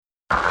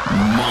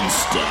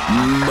monster,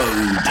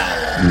 Modal.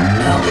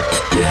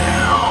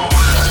 Meltdown.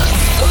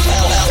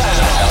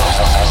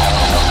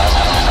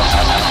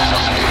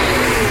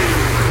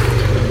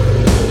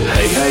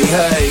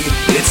 Hey,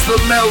 it's the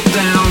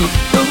Meltdown,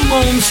 the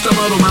monster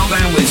Modal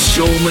Meltdown with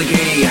Sean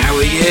McGee. How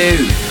are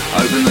you?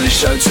 Opening the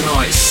show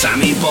tonight,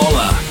 Sammy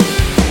Boller.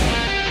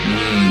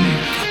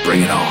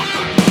 Bring it on.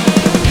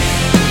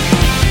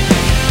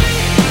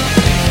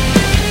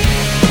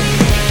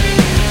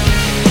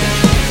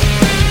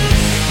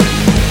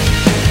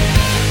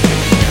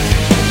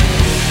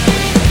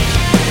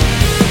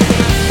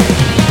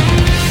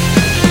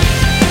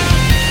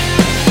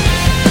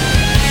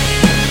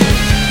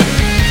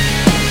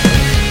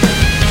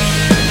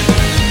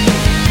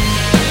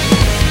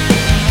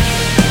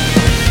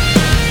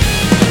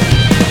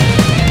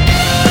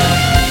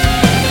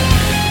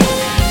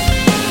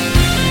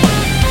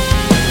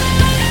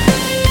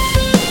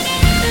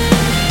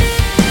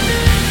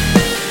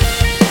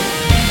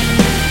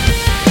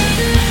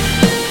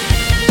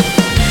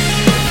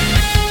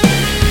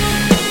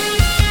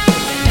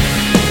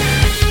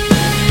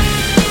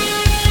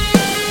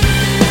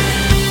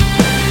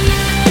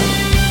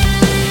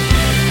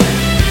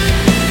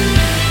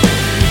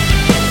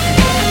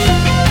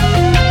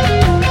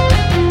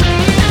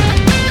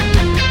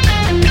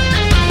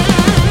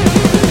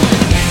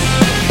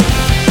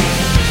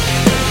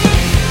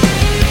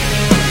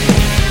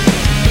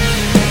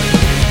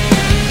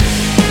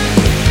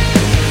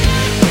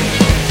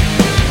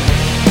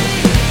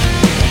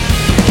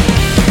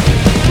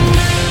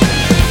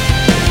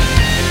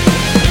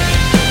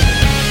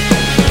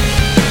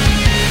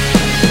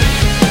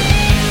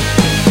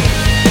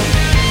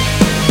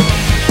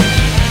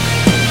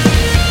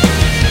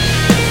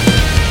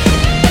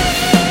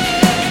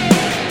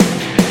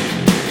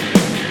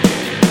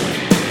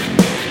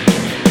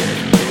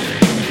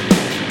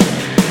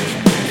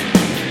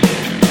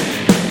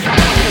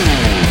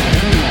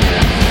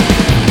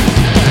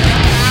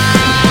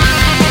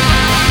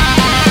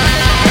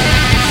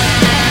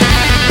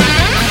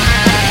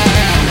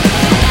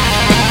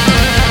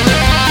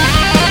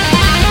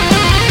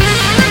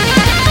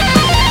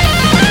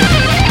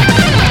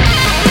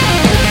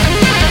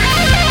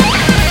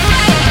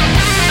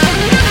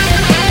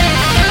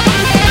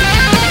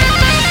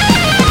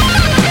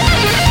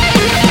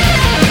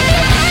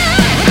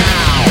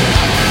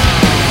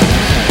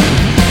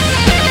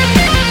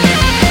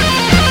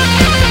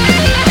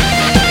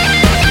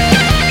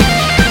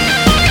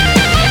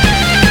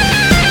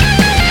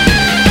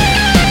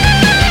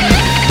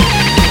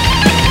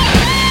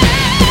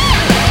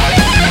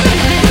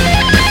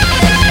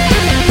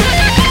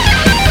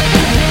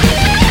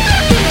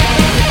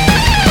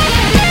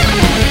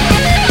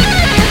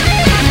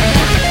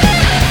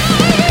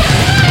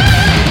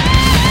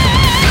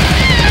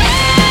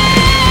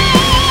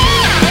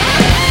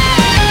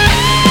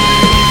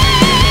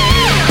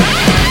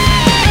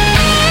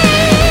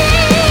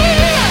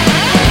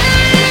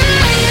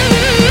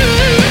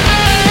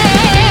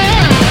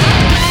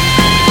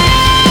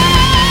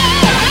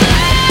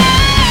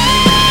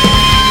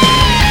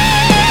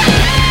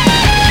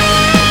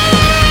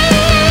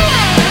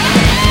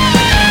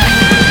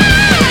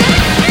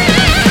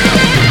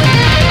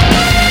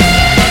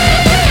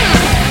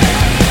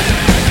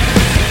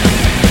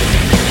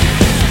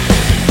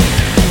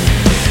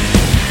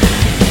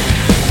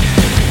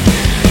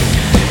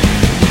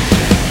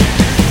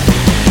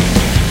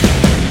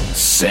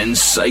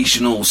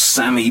 Sensational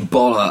Sammy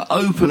Boller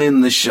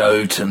opening the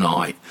show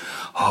tonight.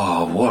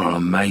 Oh, what an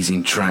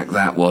amazing track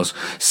that was.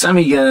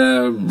 Sammy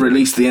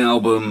released the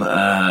album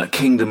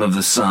Kingdom of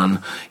the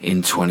Sun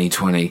in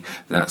 2020.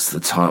 That's the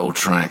title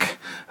track.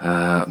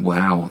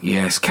 Wow,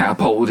 yes,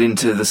 catapulted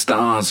into the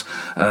stars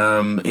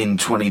in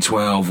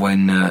 2012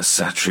 when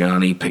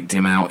Satriani picked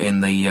him out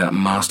in the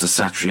Master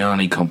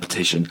Satriani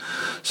competition.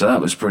 So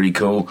that was pretty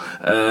cool.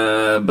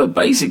 But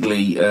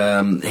basically,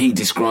 he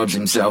describes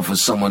himself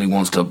as someone who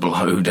wants to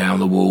blow down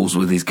the walls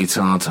with his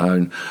guitar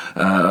tone.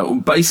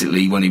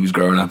 Basically, when he was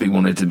growing up, he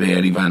wanted to be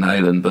Eddie Van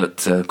Halen,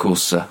 but of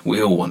course,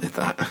 we all wanted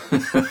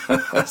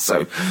that.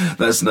 So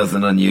that's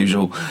nothing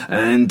unusual.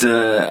 And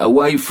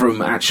away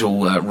from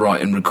actual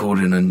writing,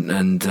 recording,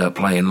 and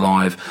playing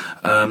live,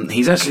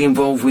 he's actually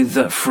involved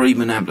with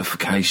Friedman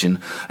Amplification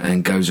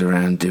and goes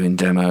around doing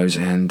demos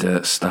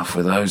and stuff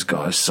with those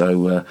guys.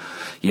 So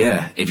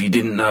yeah, if you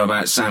didn't know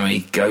about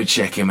Sammy, go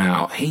check him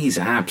out. He's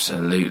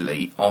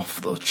absolutely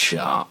off the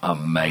chart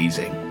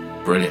amazing.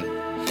 Brilliant.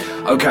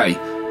 Okay,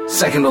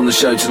 second on the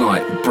show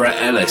tonight, Brett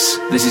Ellis.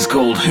 This is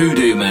called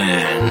Hoodoo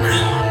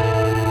Man.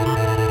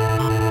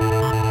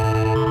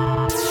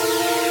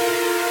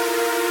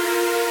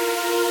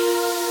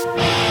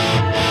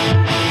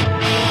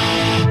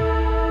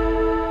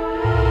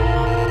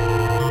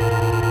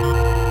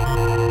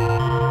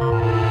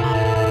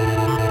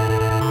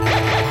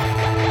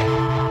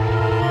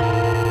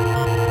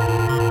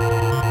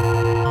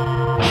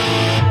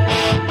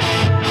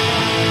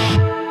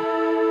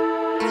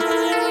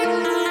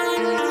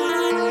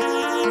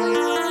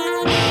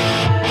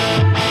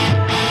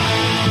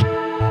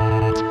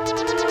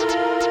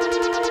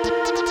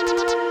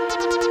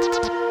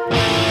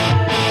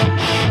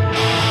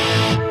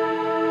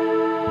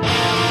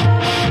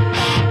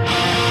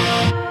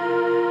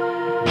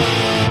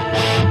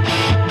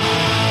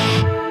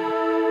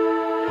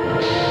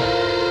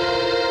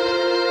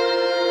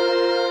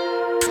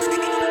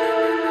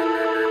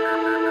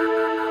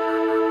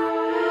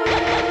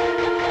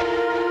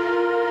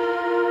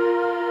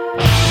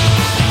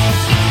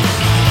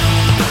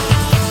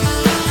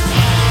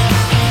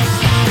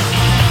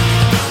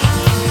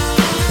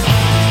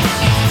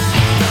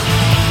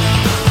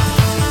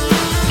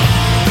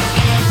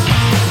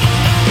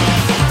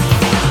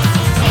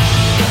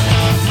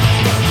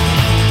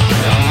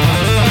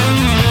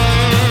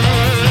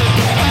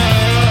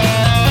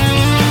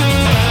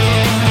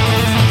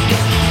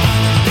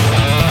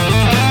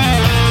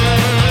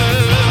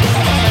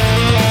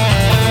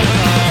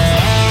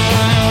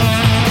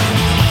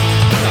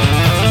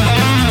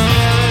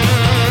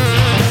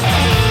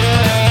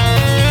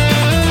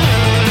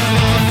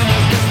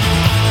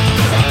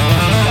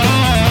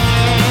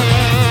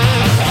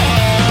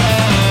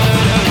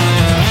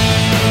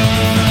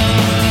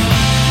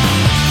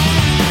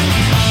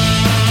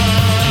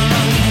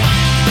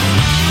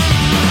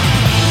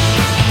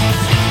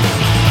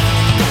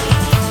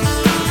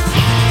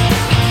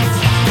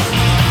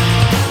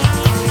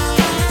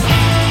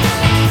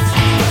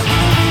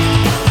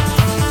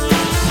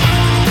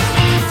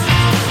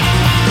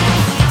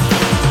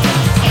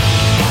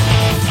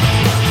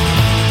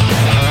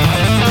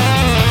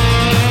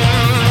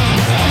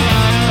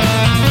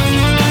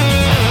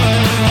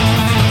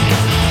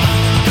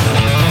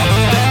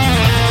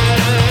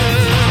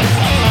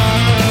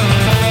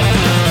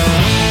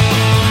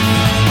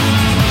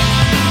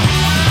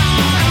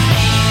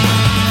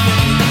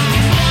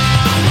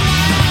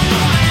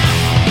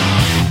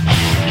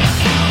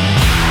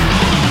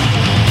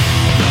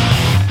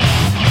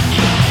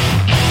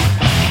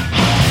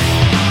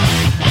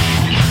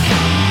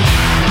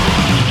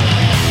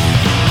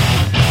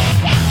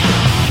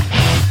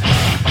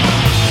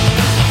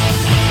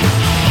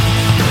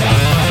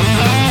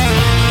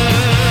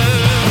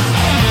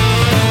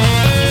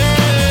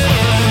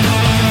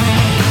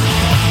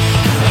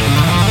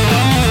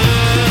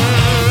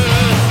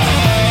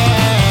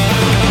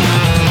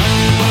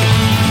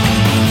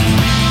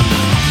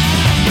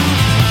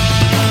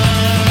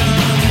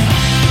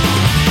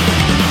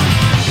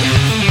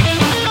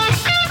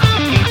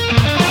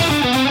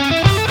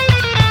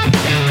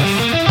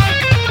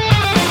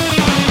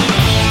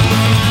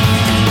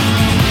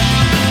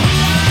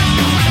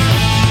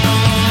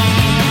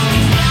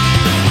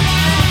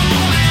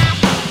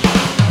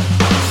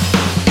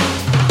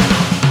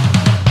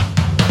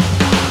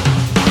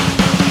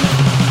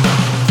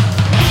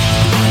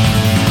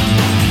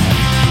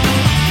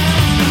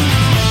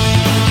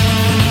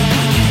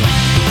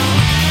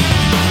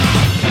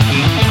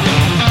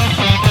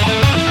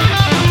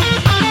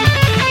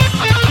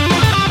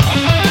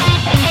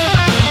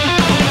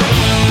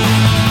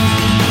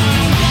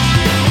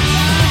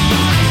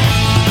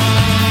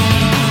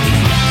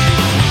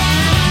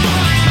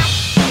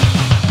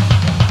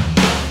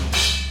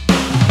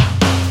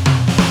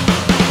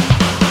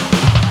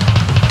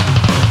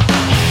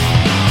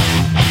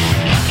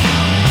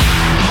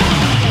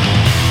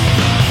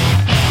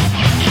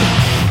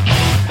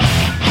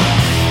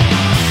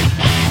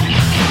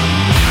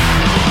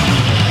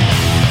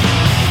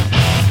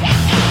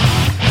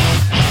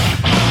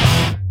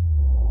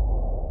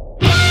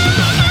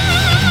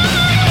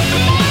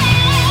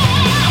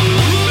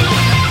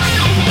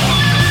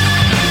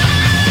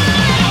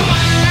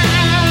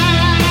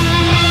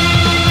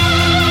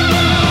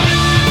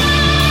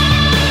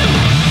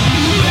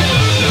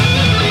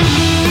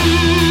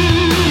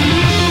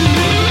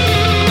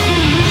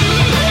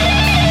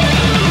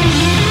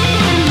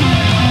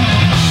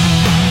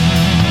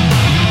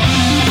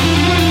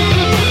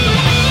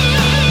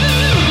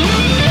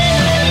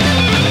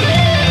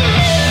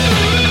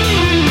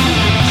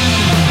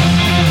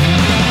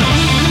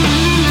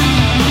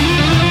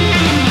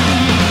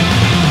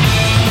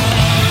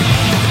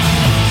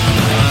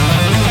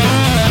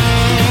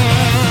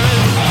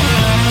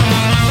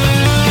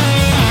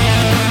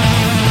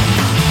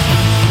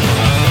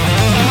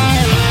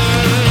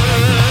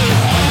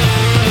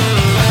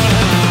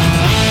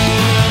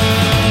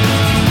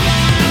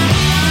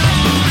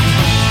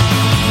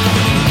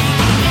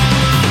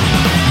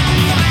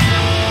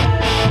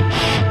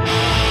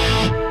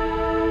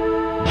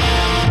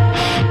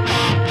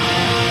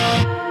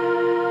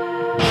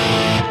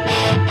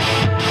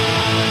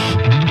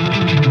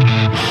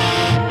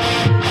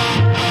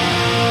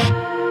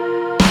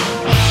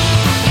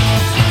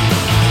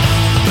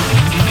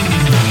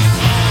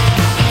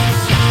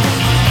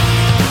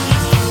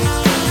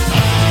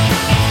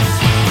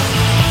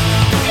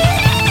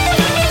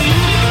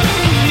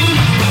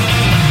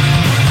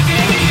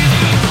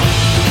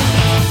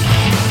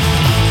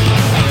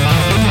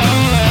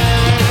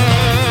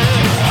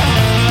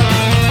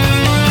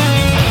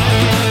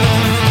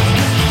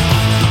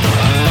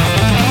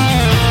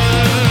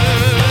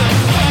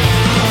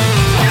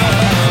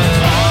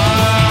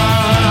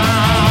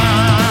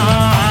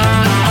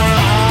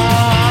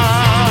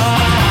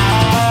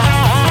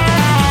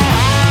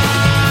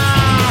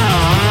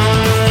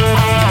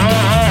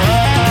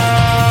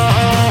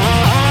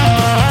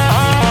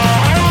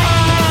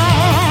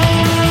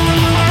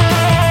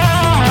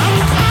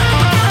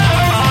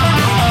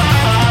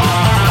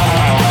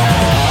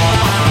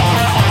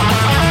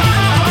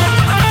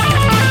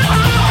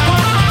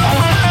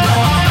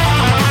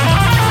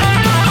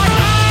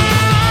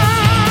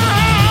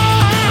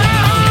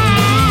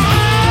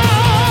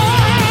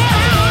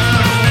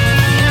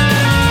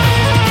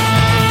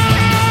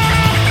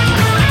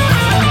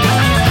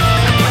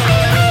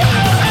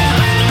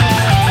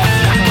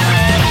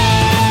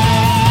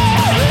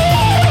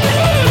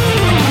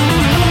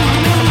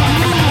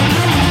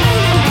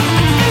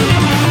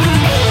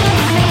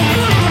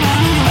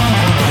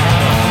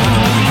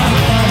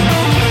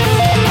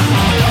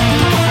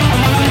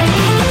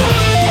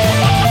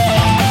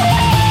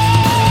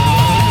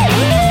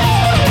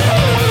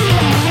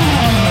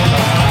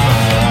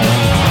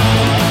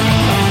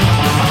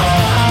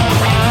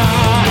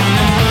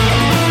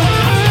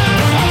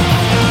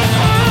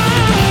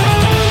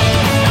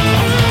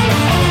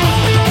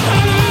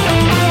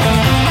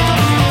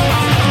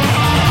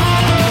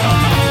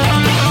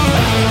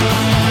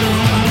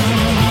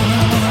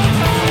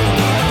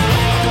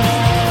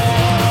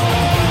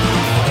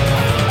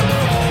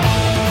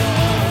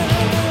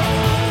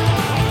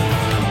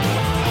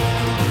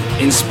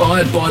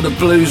 Inspired by the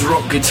blues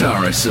rock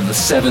guitarists of the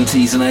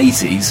 70s and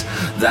 80s,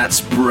 that's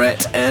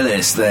Brett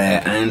Ellis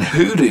there, and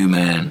Hoodoo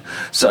Man.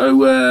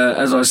 So,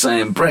 as I was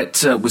saying,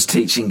 Brett was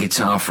teaching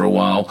guitar for a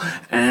while,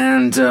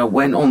 and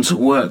went on to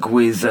work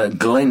with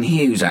Glenn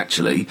Hughes,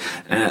 actually,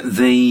 at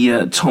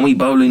the Tommy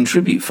Bolin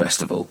Tribute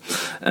Festival,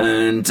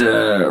 and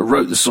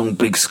wrote the song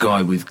Big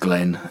Sky with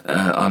Glenn.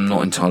 I'm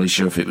not entirely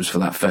sure if it was for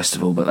that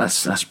festival, but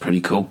that's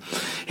pretty cool.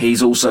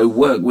 He's also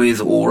worked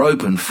with or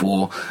opened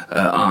for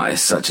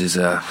artists such as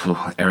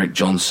Eric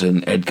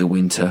Johnson, Edgar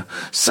Winter,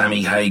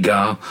 Sammy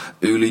Hagar,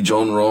 Uli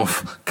John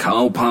Roth,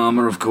 Carl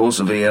Palmer, of course,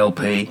 of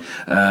ELP,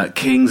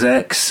 King's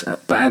X,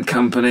 Bad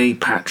Company,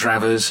 Pat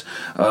Travers,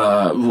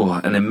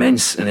 an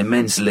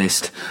immense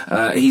list.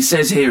 He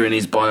says here in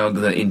his bio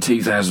that in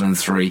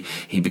 2003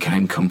 he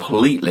became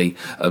completely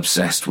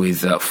obsessed with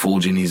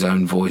forging his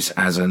own voice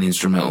as an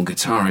instrumental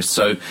guitarist.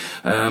 So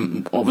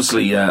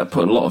obviously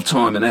put a lot of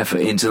time and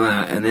effort into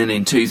that, and then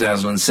in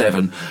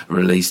 2007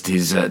 released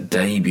his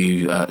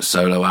debut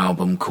solo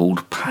album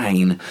called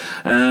Pain,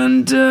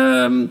 and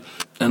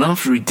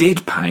after he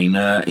did Pain,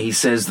 he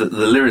says that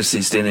the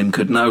lyricist in him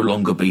could no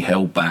longer be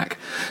held back.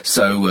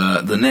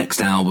 So the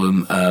next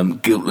album,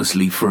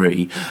 Guiltlessly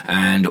Free,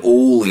 and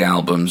all the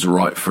albums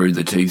right through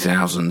the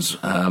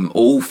 2000s,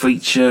 all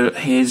feature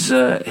his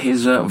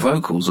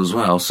vocals as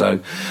well. So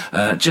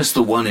just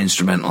the one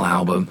instrumental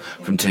album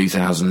from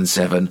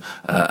 2007,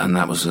 and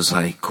that was, as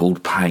I say,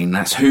 called Pain.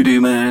 That's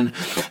Hoodoo Man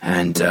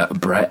and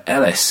Brett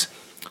Ellis.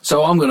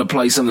 So I'm going to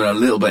play something a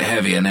little bit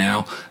heavier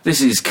now.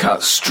 This is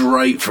cut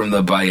straight from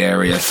the Bay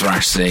Area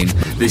thrash scene.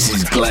 This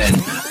is Glenn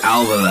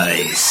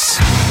Alvarez.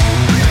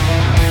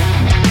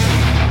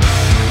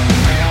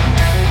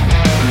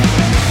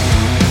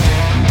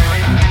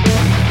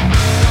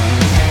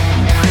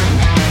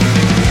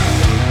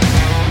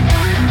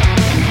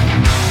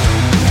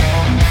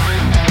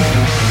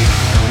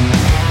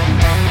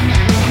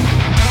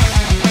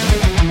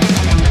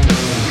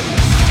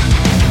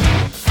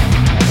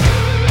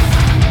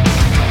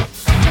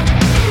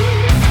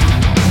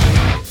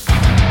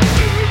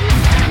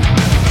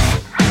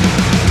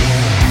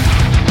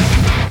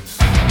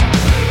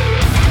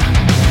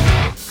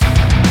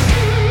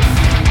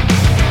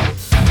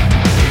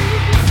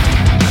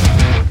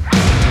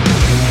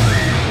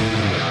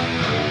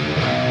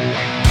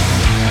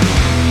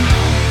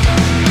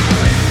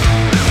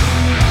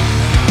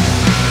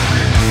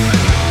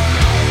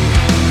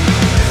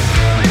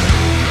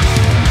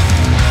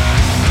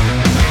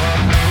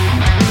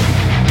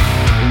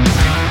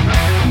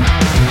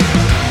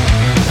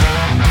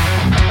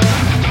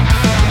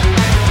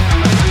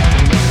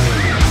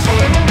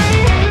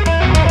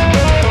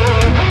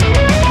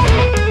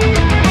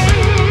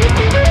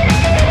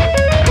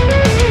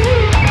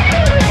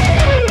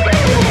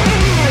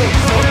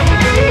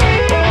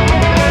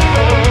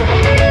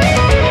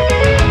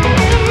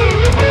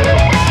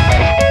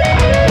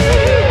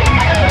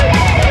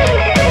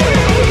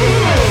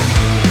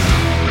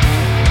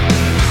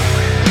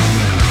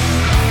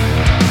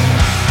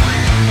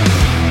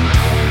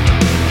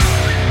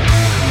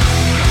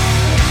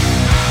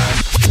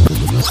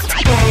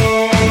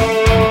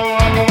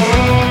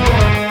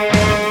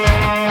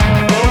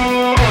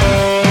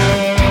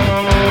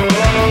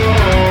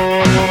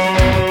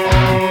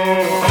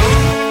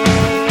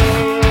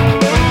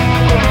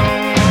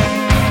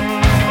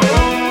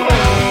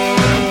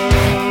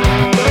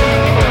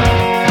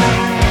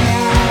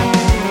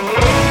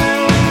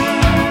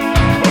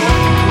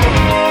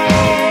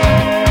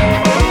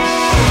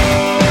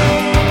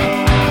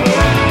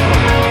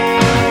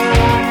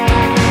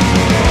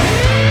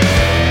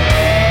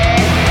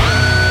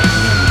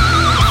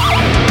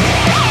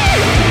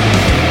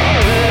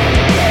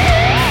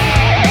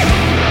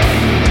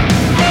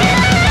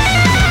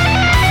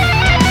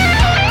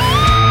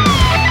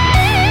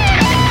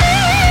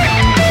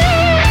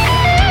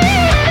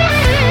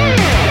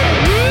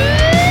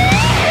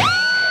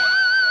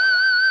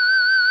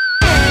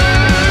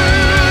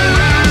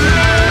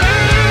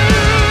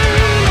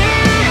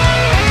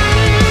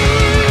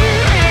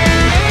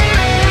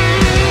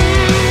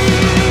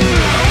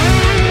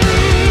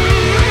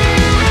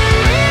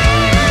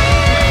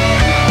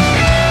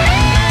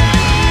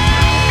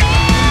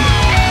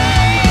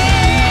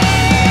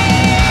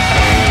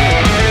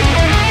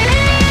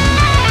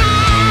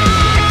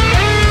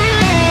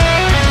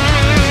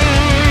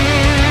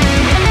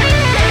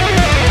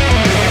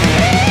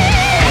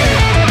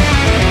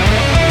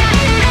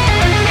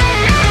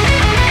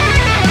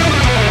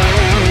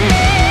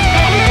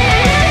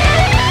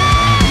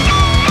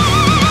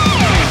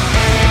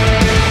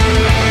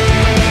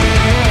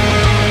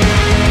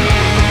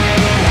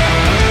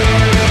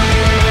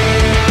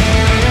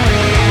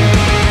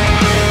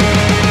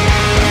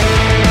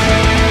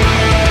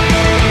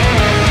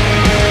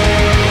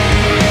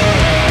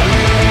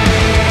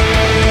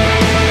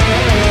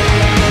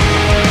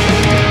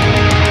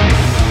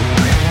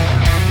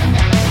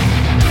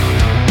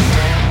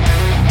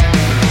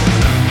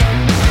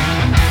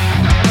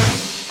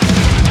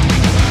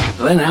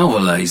 Glenn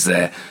Alvarez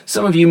there.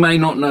 Some of you may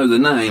not know the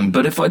name,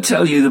 but if I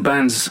tell you the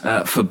band's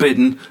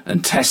Forbidden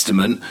and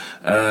Testament,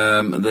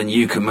 then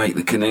you can make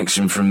the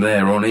connection from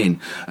there on in.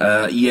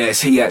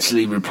 Yes, he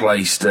actually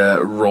replaced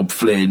Rob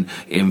Flynn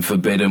in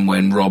Forbidden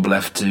when Rob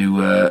left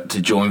to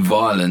join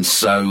Violence.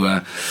 So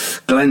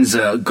Glenn's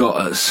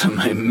got some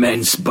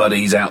immense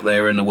buddies out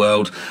there in the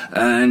world.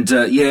 And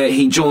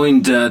he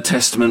joined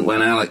Testament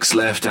when Alex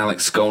left.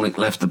 Alex Skolnick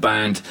left the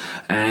band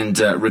and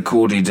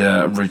recorded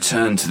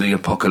Return to the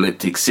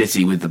Apocalyptic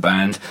City with the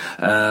band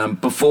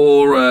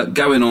before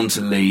going on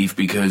to leave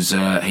because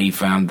he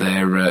found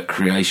their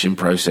creation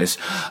process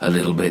a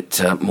little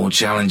bit more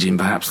challenging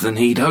perhaps than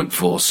he'd hoped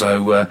for.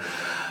 So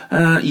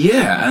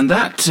and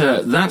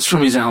that's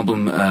from his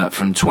album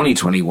from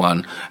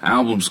 2021.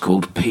 Album's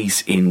called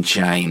Peace in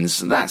Chains.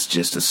 That's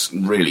just a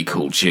really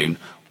cool tune.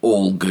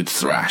 All good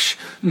thrash.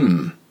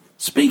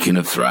 Speaking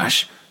of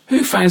thrash,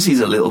 who fancies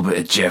a little bit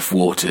of Jeff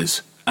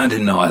Waters and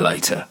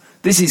Annihilator?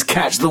 This is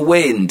Catch the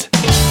Wind.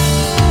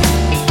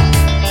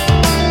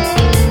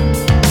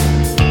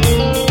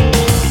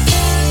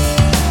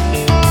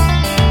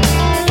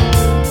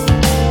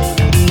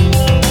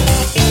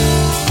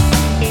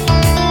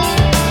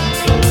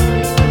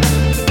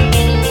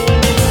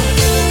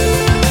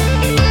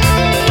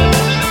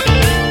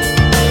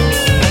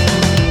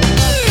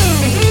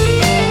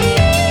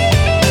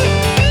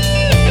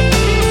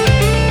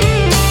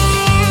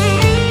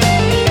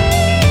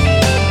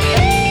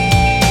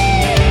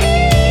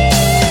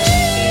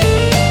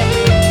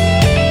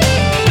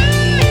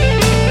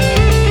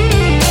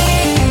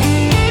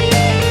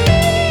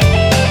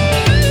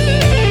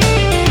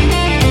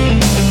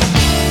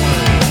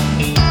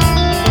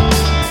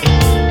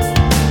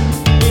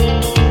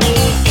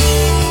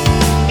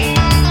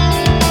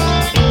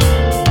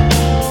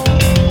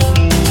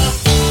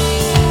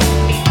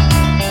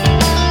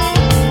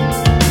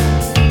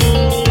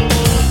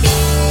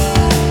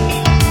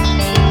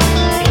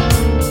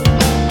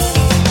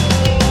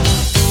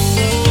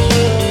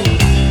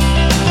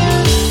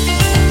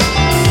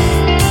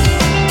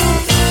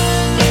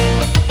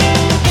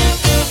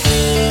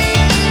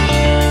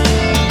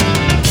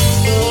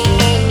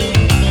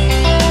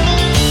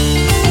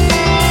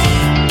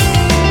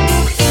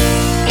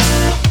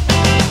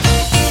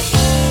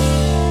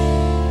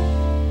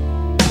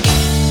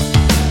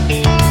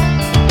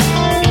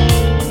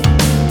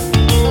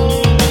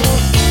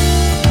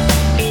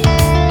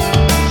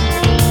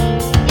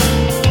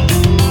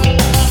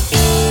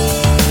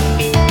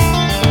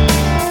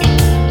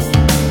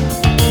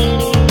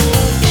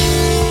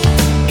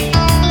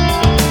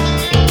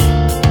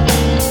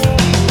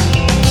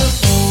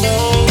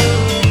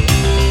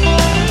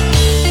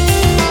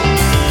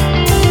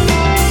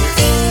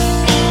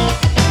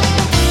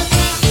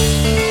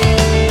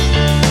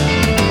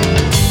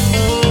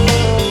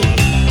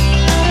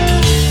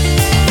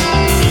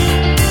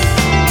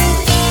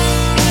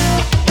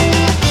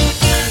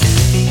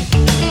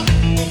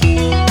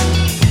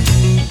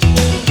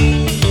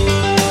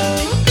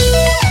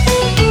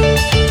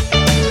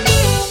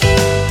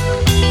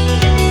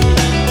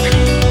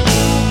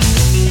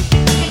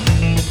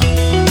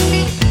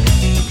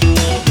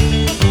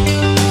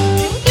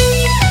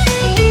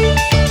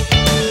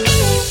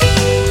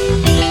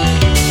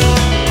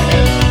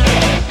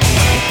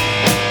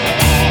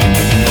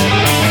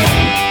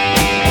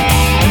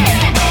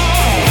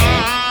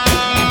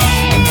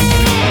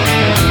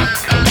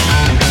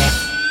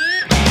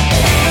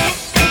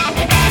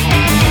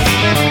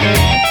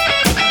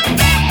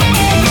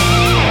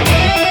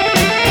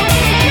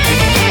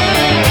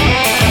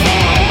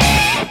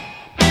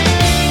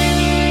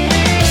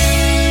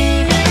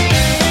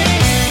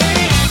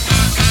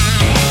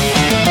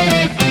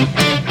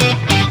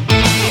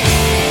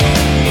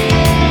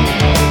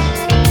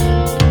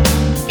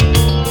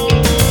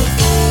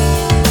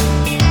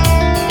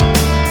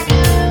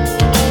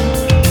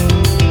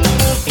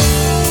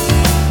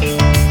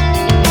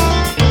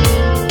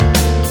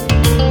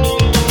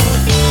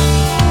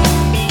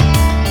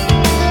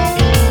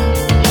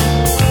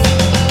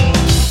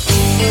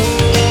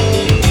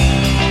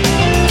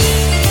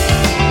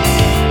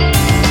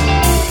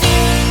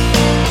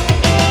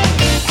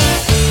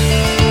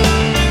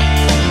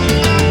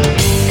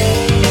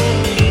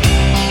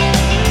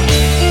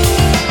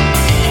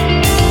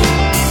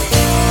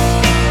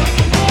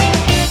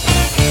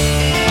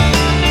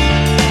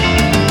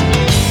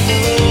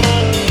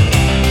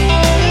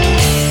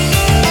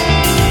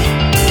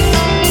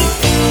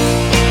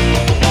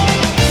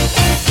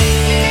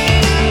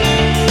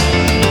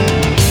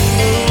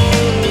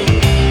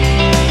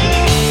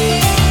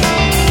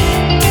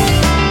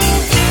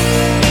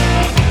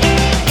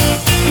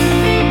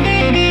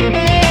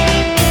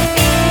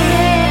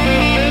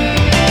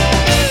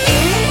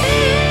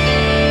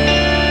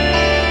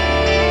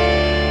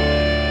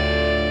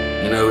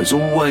 It's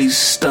always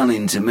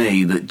stunning to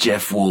me that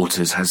Jeff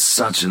Waters has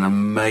such an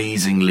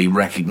amazingly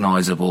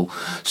recognisable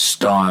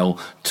style,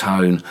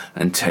 tone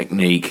and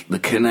technique. The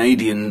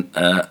Canadian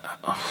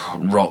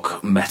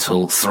rock,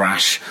 metal,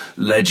 thrash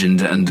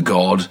legend and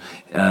god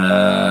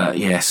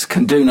Yes,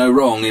 can do no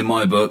wrong in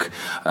my book.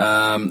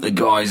 The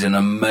guy's an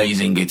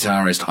amazing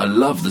guitarist. I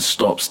love the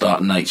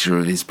stop-start nature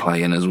of his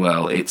playing as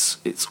well.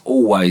 It's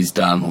always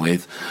done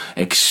with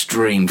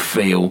extreme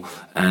feel.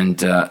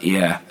 And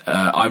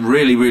I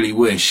really, really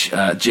wish,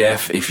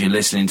 Jeff, if you're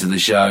listening to the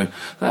show,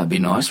 that'd be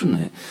nice,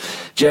 wouldn't it?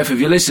 Jeff, if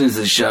you're listening to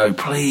the show,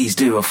 please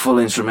do a full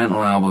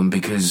instrumental album,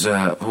 because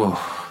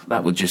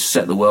that would just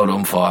set the world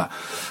on fire.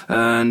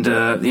 And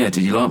did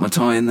you like my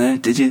tie in there?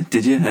 Did you?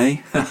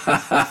 Hey.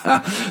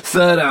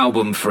 Third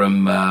album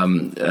from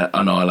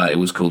Annihilator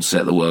was called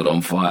Set the World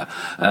on Fire.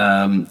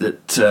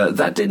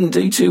 That didn't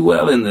do too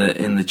well in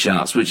the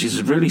charts, which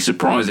is really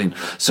surprising.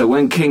 So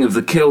when King of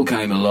the Kill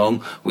came along,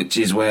 which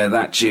is where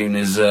that tune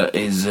is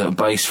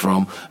based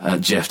from,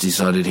 Jeff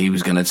decided he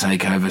was going to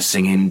take over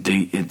singing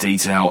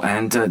detail,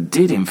 and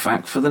did in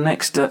fact for the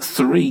next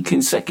 3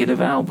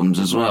 consecutive albums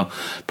as well.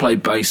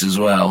 Played bass as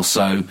well.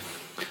 So.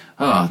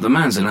 The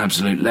man's an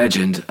absolute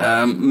legend.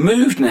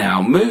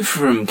 Moved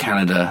from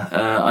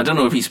Canada. I don't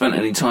know if he spent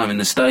any time in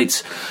the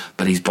States,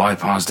 but he's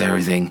bypassed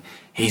everything.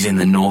 He's in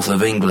the north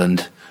of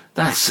England.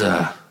 That's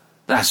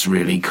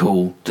really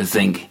cool to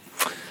think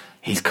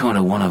he's kind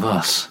of one of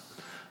us.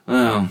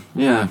 Well,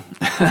 yeah.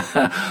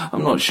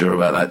 I'm not sure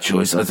about that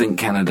choice. I think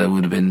Canada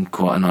would have been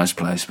quite a nice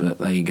place, but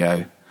there you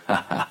go.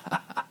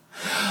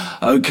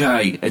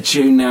 Okay, a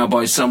tune now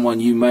by someone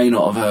you may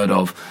not have heard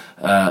of.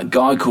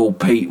 Guy called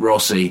Pete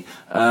Rossi.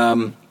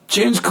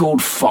 Tune's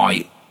called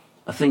Fight.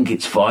 I think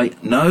it's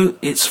Fight. No,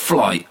 it's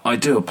Flight. I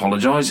do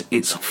apologise.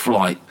 It's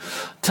Flight.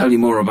 Tell you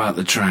more about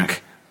the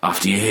track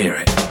after you hear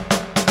it.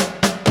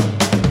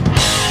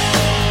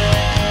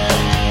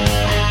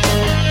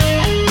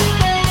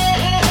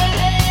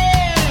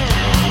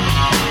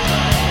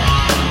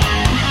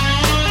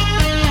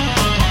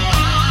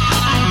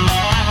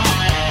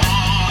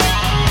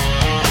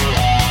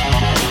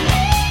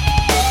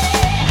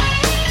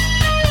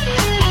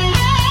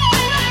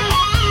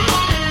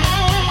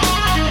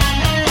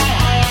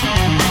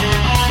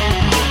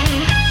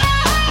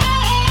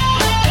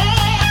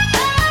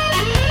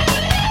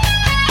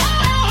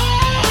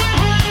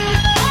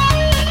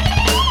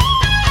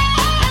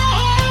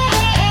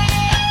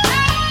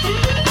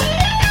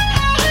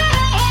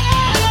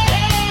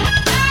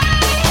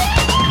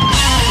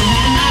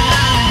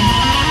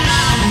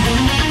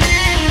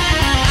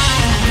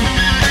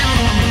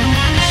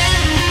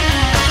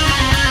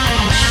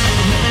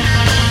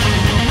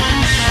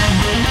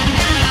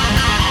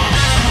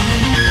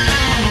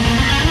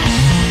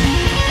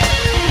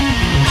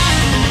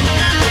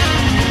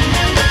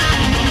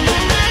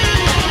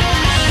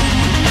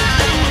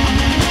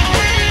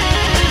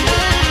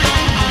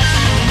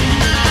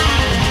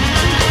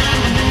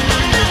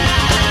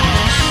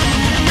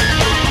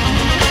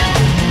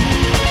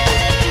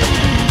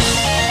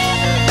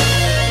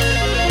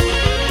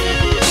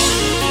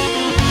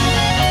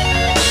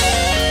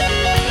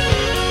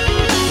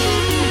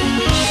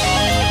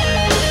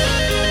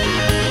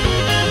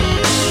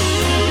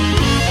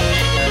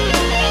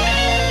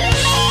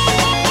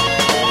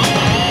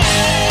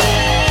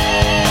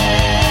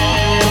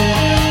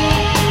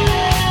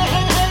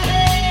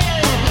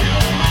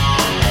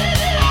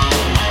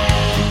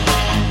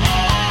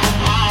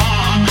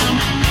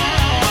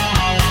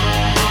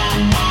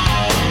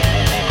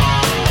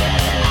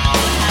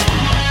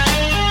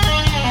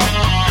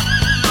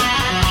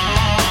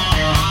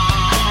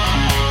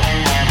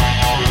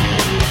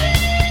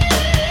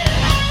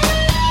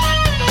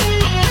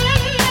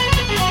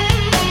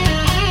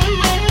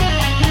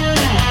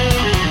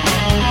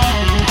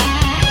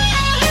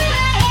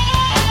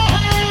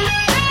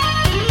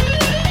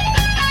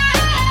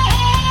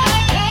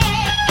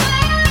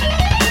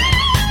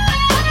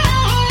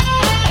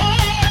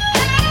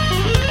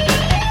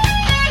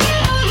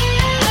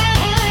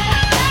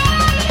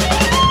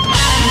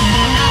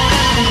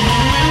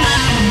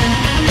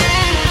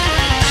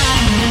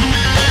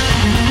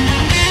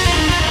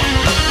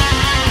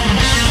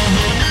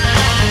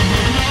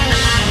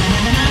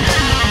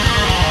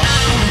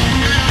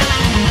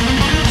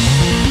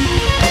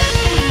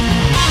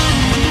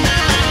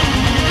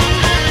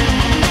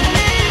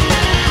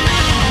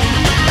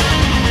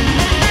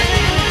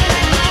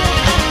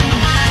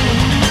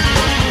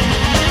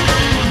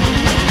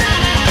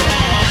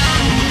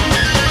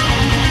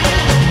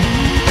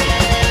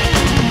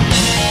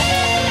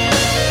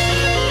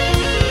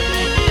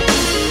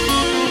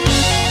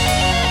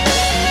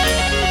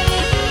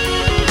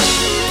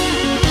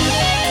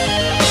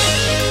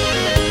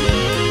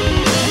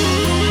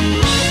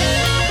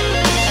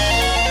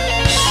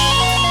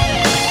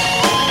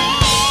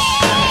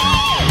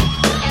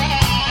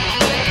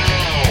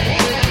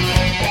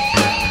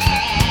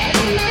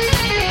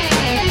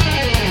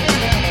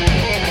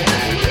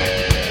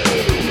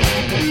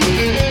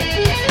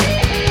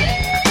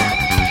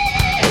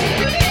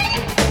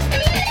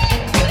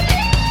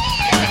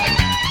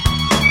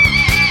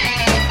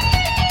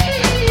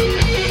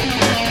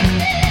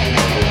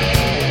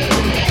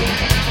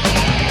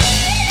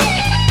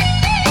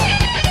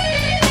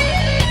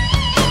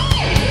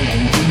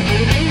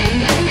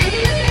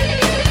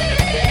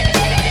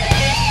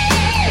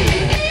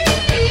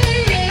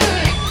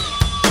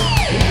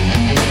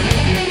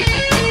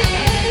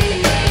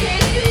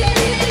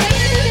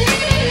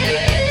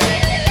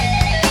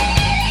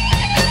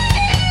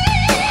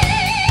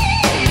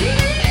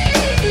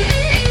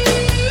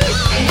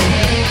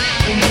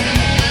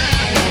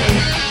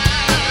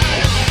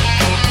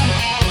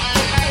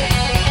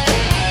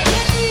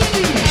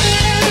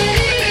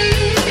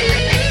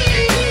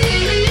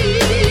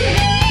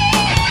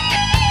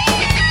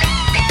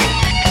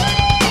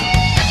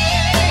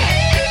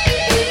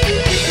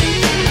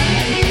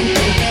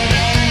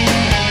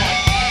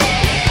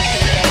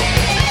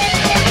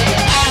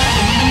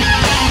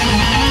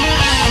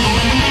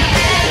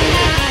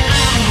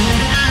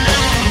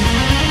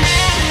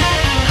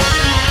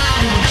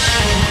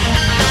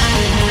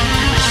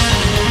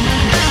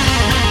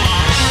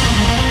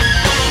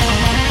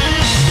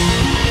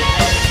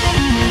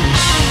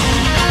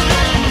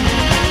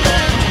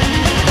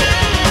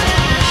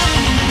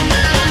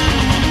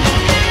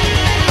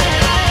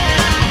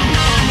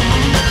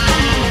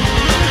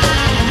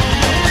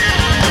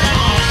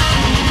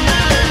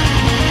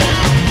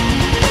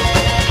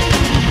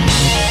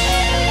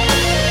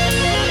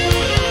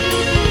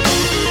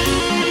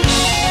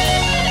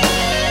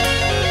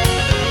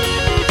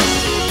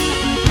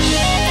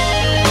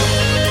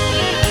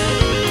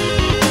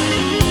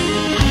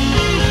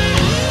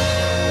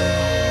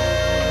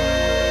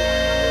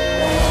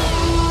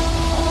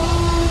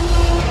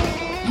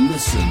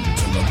 listen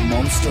to the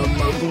Monster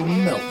Modal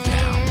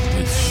Meltdown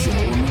with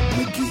Sean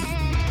McGee.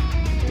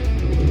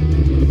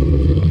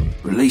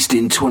 Released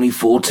in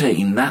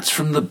 2014, that's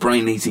from The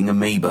Brain-Eating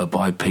Amoeba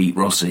by Pete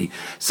Rossi.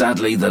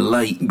 Sadly, the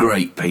late,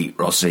 great Pete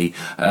Rossi.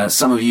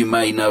 Some of you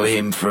may know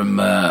him from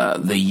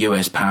the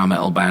US power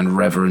metal band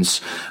Reverence,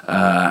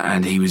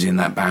 and he was in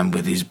that band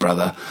with his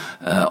brother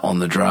on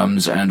the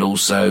drums, and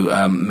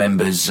also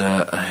members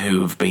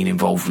who have been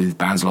involved with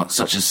bands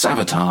such as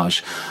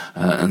Sabotage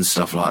and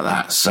stuff like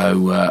that.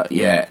 So,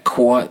 yeah,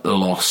 quite the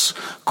loss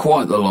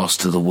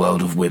to the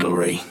world of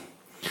Whittlery.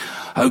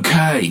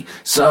 Okay,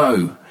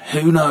 so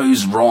who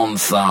knows Ron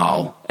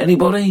Thal?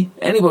 Anybody?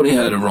 Anybody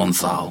heard of Ron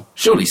Thal?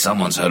 Surely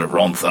someone's heard of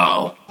Ron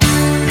Thal.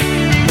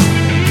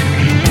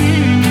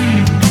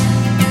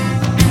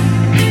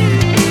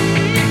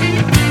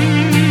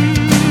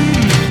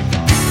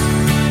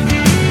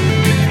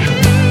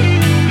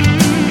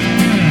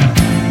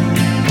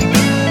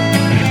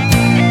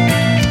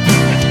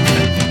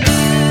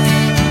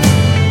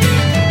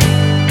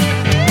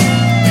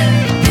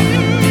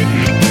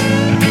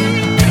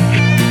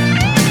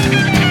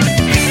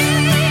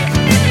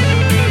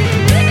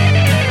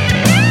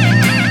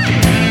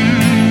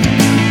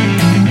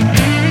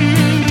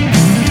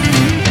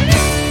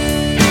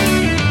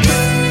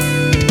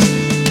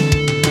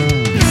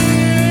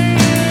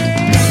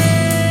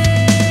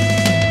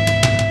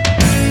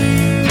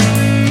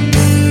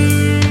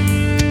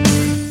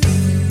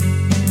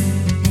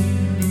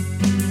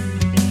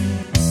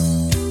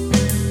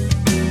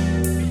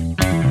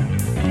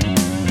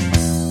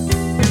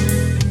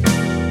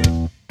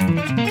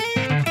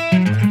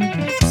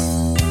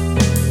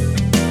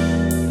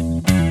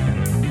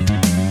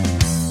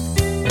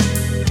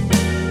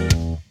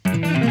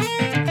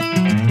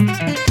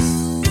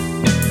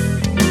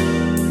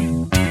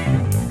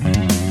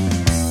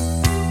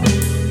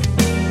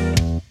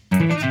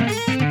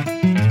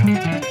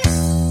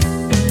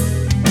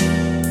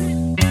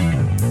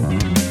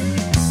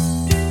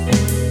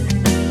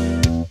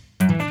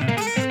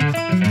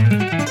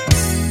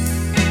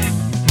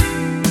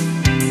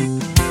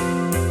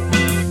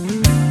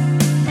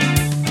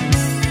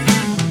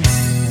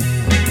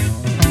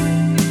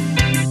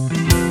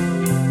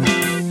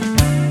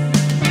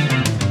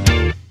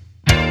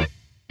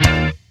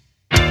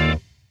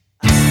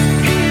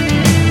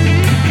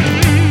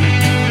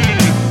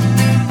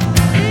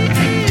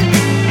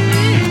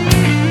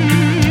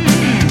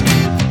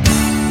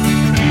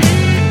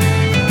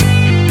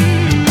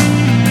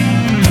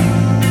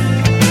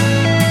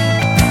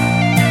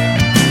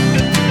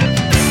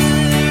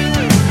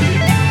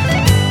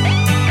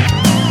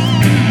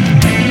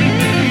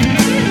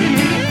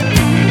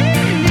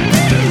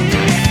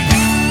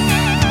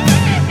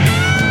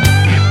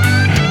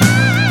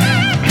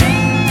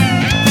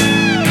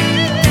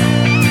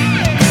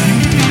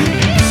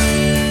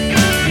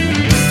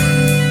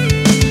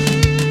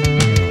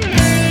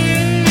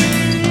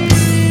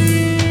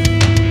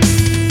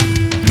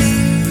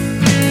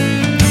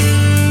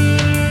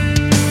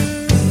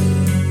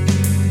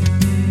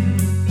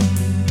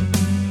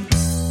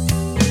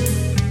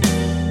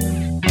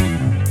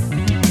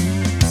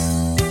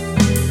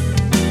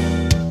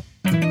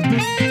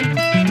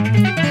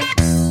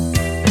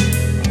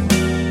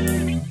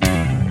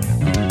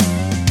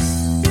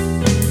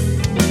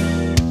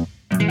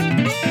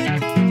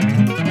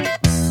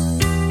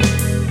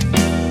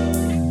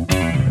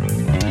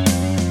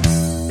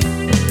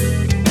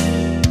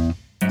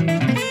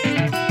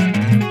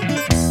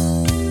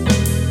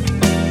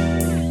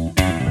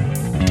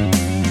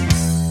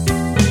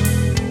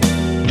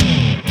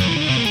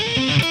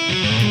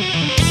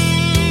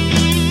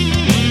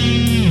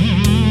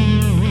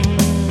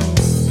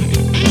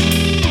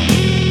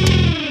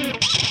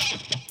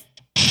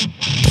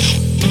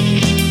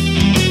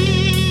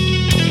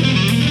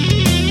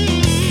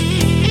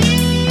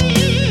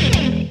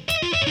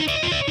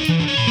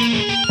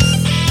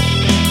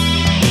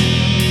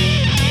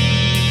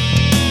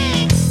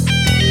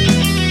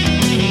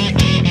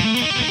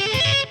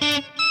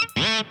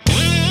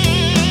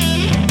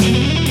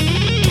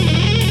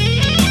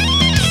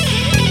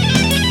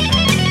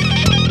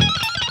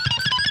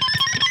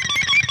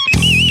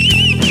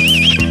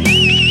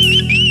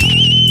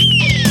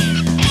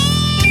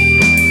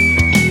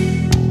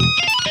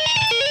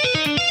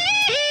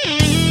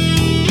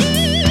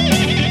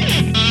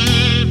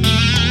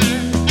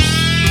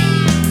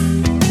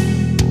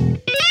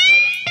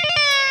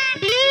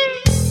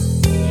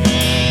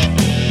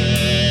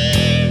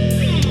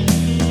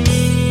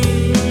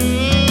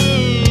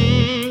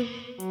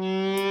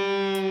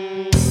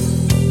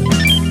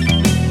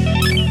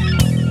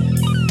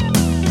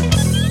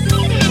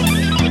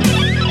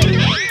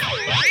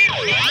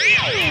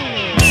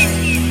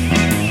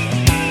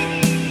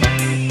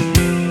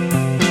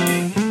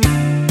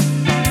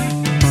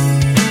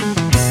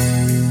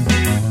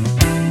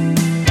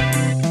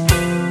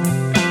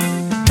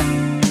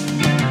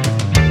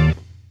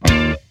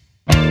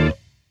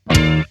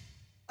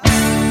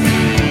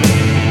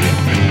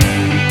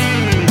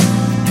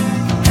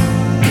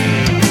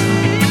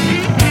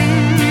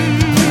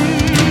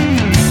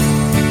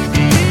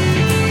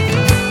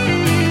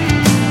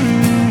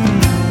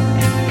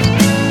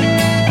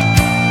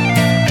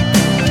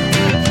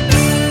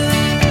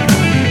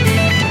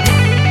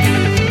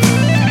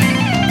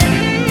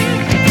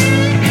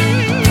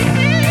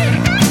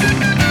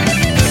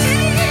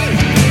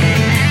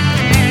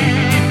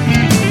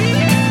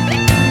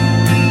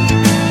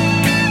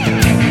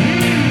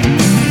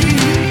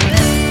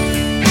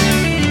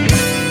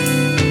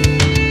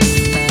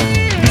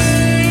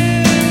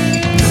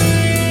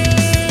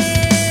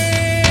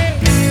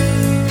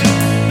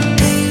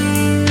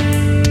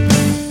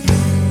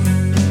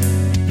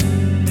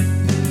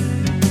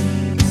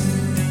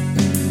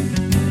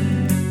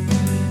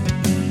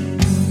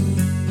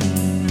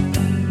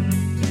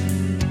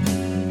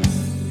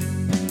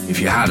 If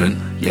you hadn't,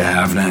 you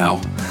have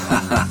now.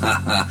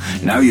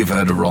 Now you've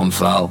heard of Ron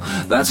Thal.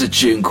 That's a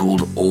tune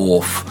called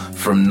Orf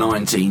from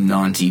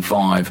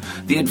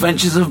 1995, The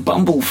Adventures of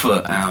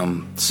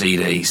Bumblefoot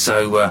CD.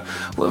 So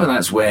whether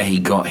that's where he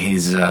got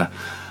his, in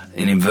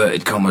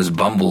inverted commas,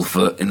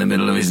 Bumblefoot in the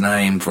middle of his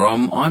name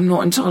from, I'm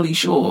not entirely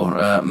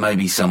sure.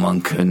 Maybe someone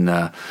can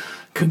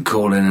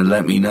call in and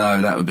let me know.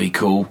 That would be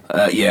cool.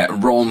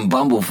 Ron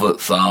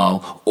Bumblefoot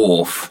Thal,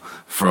 Orf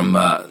from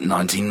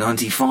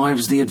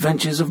 1995's The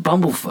Adventures of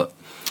Bumblefoot.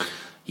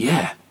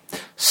 Yeah.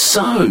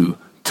 So,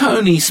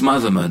 Tony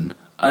Smotherman,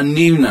 a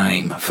new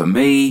name for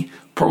me,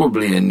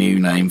 probably a new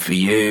name for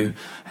you,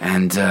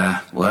 and,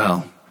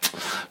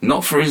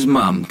 not for his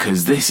mum,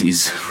 because this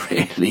is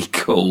really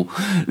cool.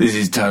 This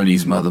is Tony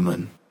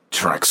Smotherman.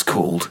 Track's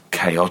called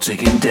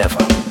Chaotic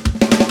Endeavour.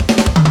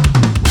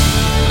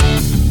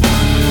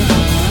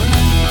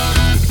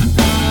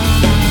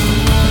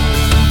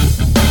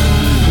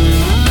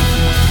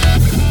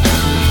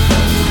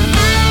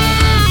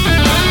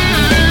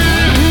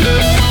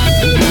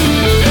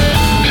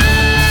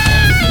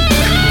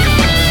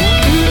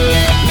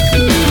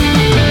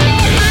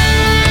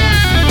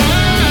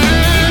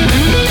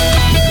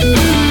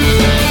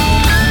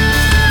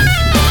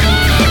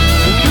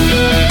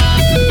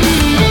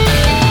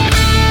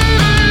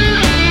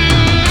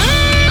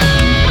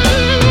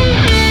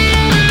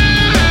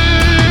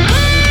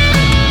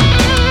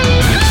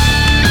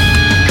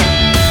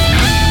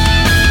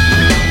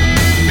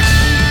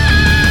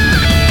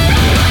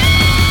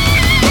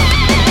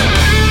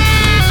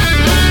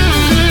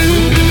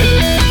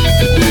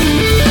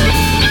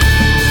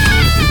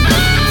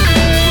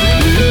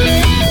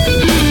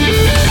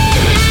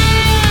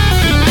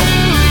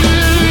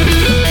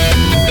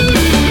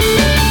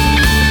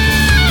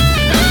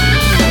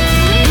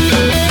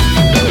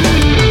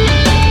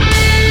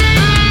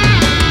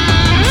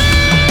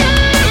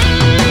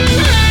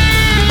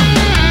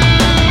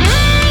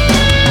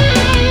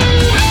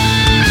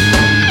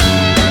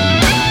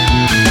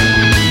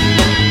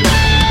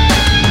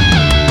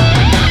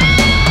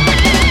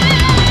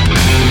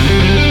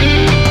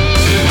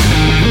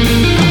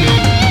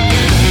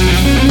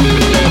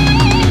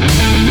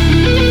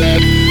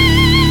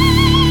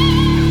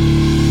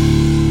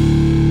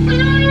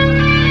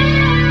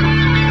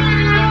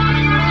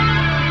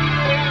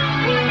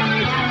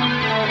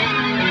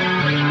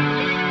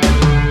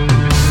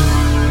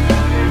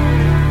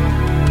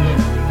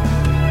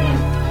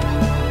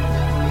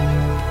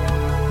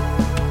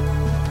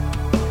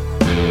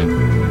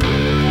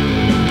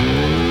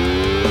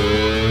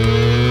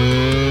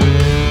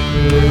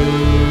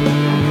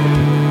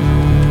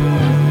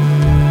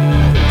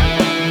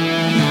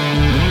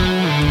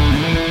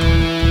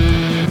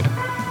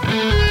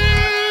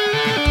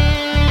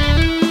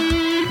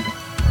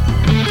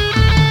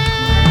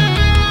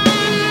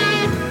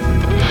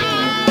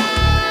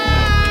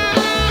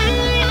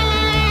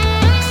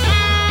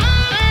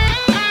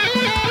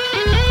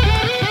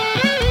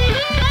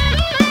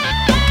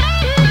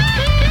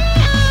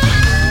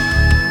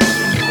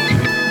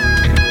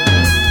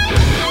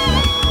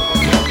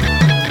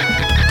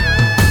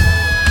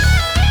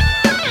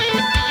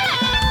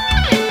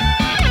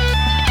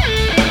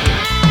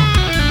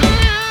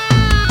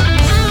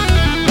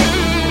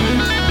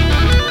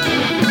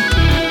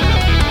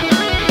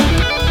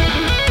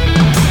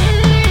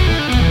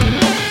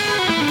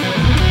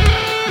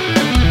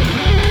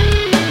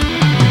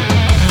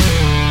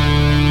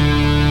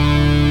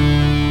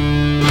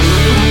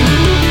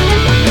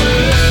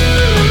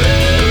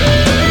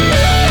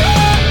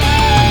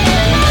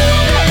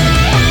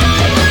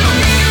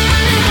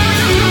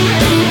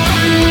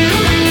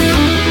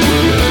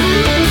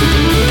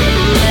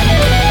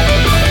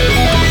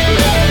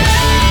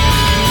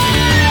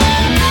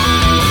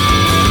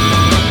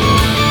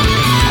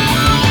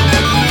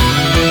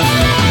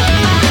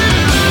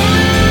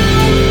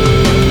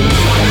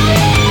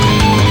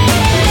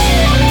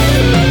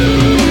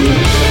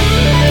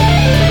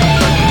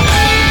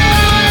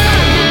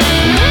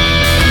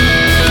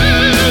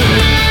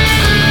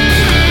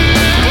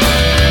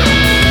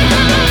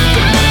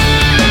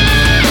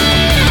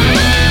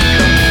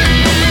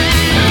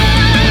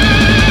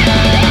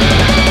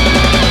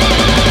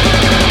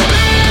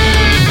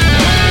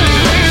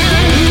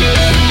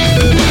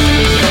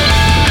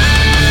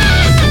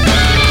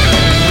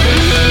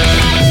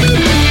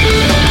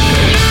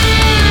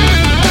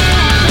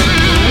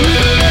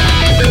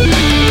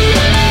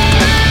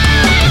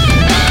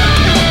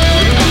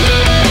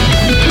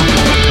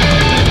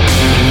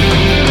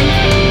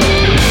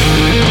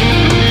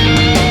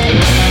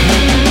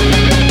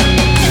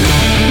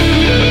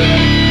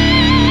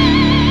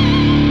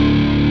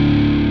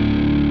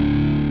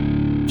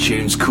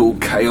 tune's called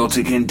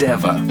Chaotic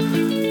Endeavour.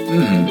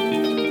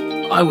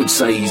 I would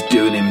say he's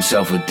doing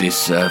himself a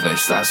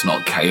disservice. That's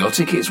not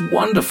chaotic, it's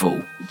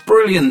wonderful.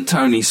 Brilliant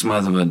Tony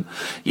Smotherman.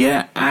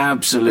 Yeah,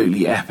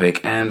 absolutely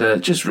epic.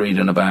 And just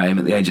reading about him,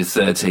 at the age of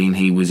 13,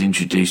 he was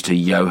introduced to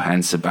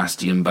Johann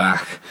Sebastian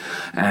Bach.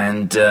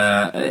 And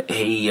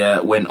he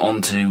went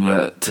on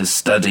to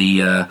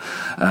study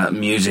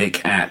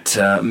music at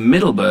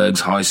Middleburg's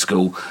High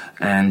School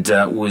and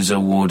was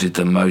awarded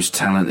the most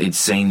talented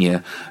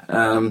senior.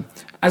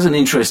 As an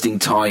interesting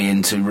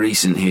tie-in to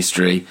recent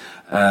history,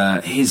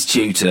 his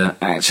tutor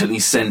actually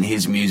sent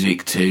his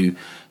music to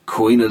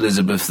Queen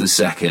Elizabeth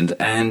II,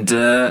 and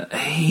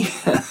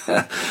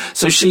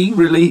so she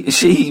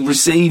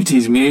received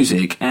his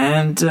music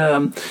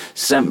and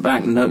sent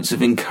back notes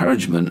of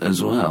encouragement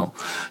as well.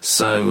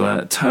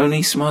 So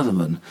Tony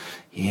Smotherman,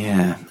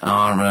 yeah,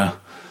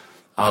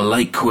 our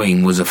late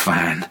Queen was a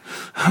fan.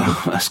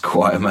 That's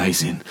quite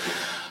amazing.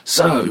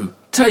 So,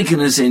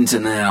 taking us into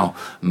now,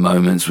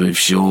 Moments with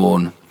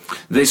Sean.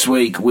 This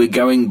week, we're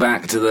going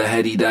back to the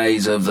heady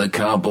days of the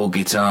cardboard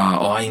guitar.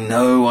 I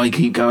know I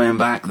keep going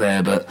back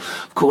there, but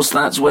of course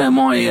that's where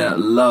my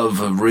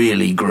love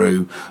really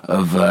grew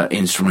of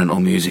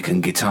instrumental music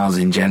and guitars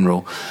in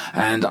general.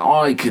 And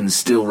I can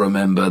still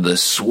remember the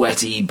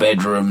sweaty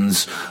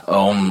bedrooms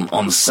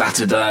on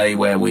Saturday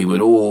where we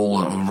would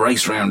all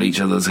race round each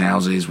other's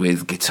houses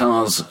with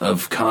guitars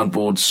of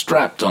cardboard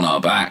strapped on our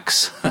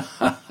backs.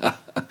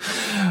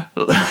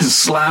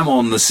 Slam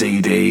on the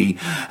CD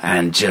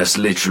and just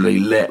literally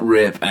let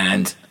rip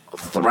and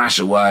thrash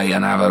away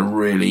and have a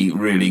really,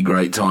 really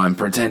great time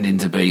pretending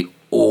to be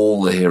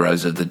all the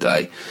heroes of the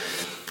day.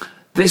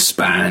 This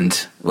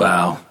band,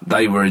 well,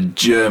 they were a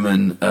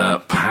German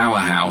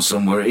powerhouse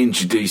and were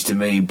introduced to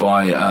me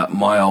by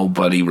my old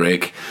buddy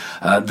Rick.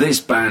 This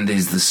band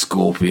is the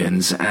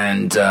Scorpions,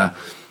 and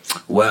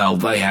well,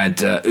 they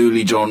had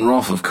Uli John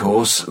Roth, of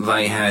course.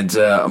 They had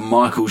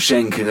Michael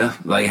Schenker.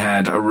 They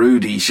had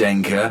Rudi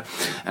Schenker.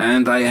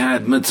 And they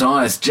had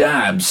Matthias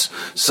Jabs.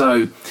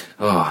 So,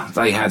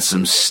 they had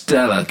some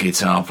stellar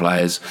guitar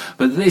players.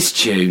 But this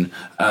tune,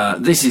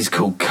 this is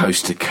called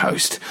Coast to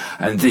Coast.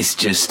 And this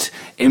just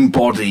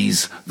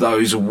embodies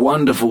those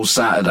wonderful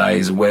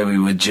Saturdays where we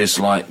would just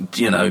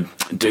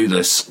do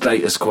the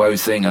status quo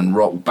thing and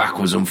rock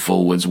backwards and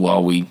forwards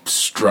while we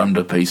strummed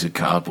a piece of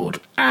cardboard.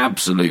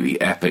 Absolutely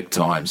epic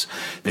times.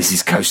 This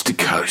is Coast to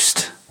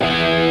Coast.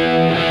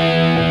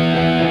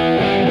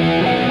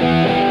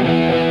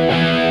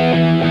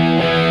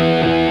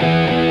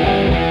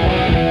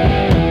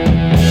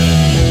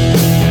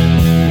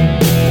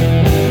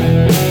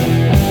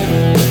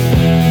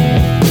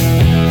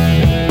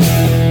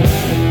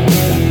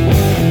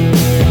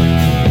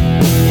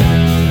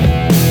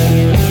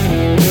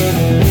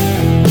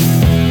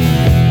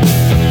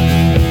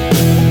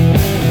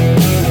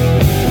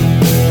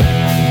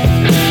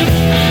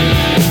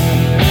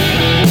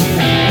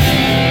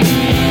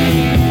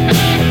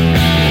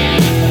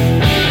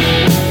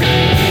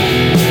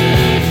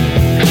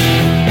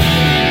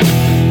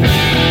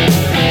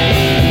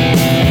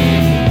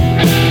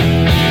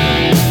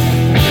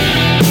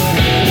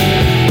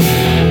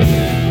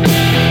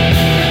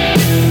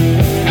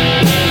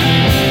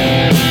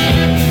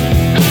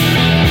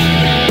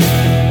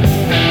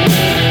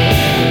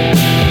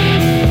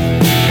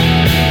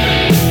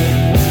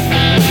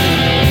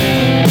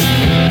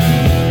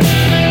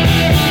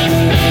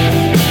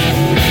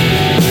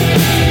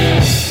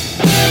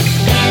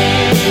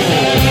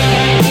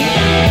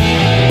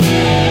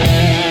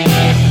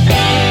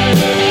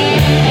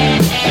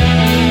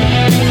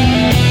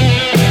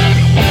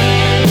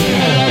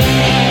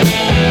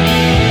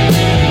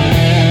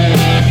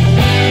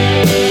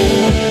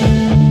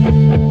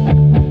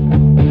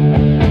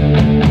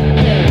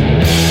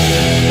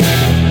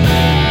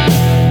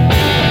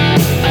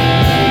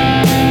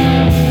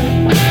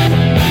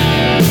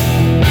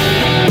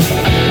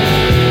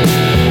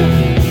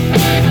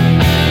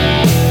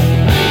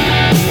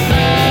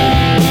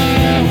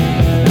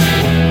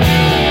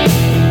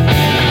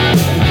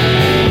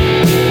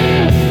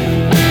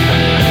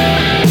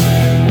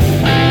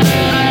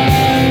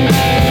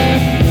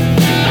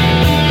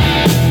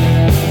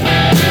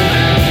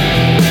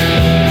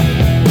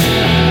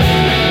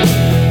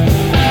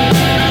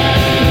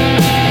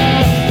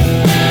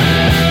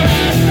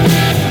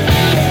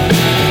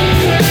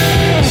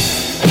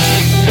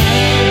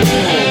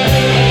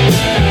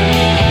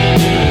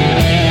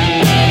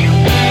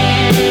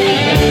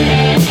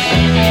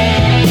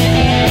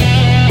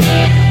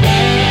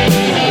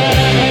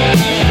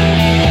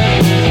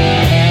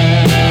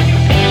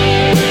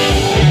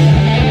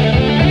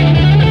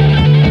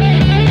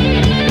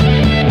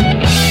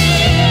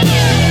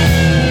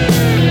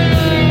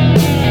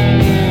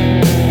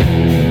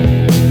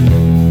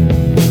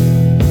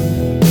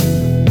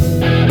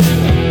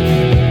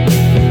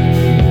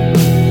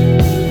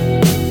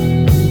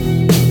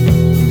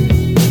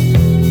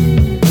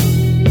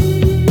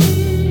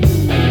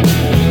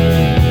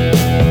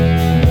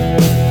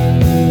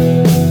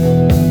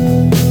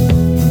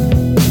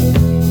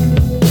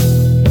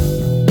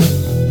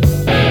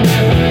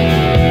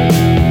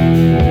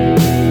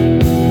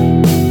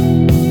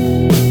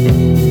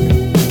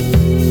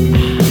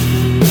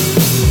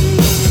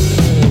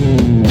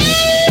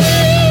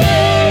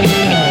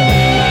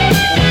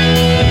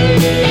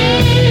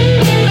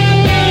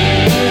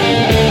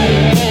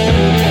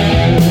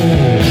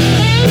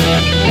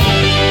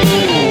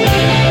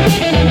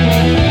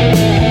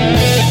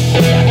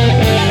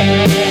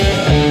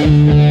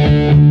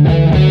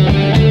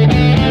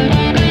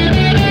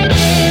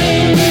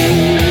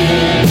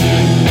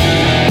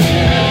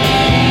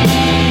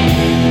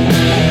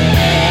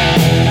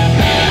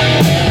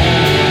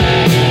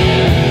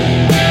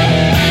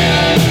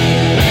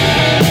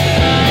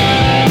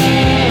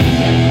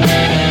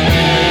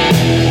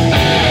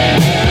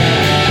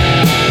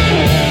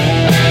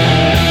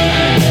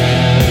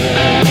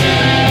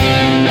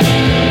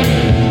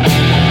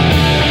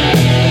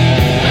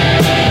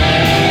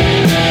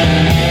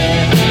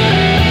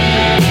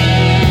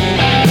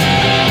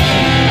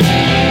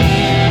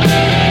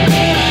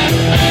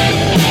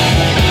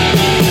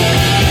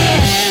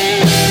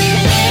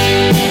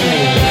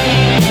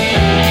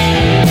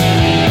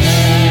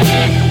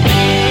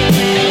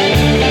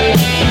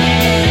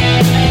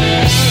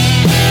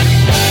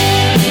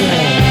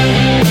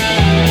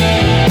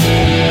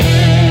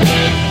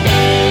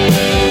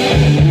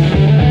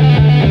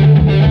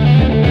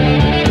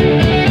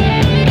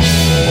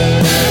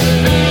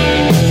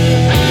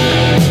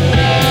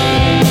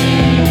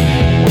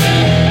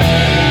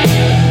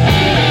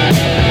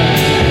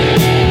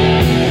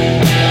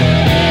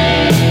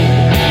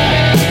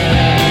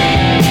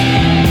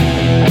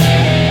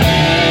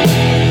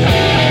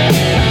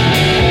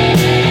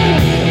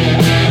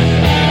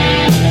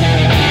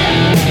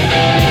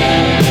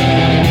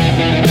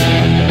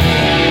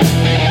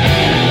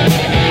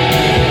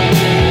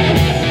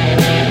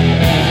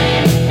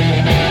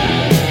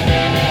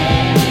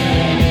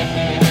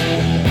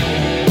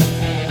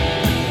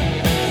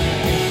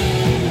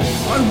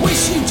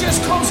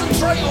 just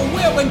concentrate or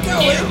where we're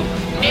going?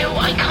 No,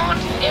 I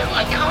can't. No,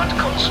 I can't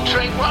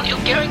concentrate while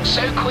you're going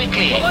so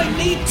quickly. Well, I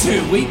need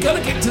to. We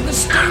gotta get to the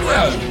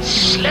studio.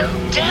 Slow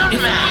down,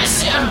 If man. I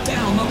slow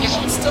down, the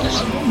monster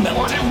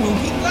Meltdown will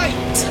be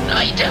late.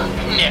 I don't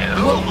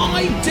know. Well,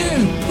 I do.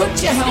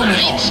 Put your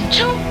helmet on. It's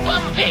too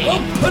bumpy.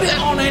 Well, put it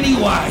on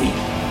anyway.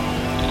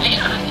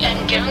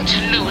 I'm going to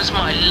lose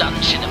my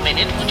lunch in a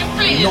minute. Would you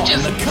please Not in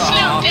just the car.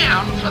 slow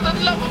down for the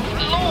love of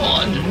the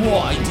Lord?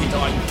 Why did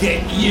I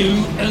get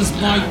you as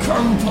my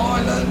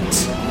co-pilot?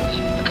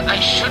 I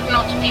should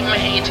not be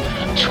made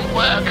to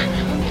work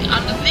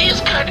under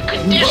these kind of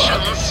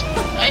conditions.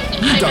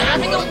 I'm don't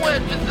having work. a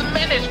word with the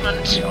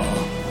management.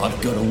 Yeah,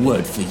 I've got a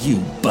word for you,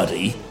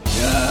 buddy.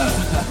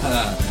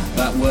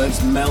 That word's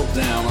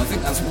meltdown. I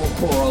think that's what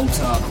poor old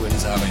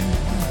Tarquin's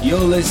having. You're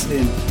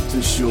listening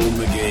to Sean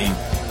McGee,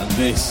 and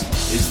this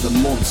is the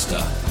monster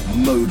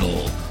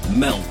Modal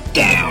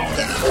Meltdown.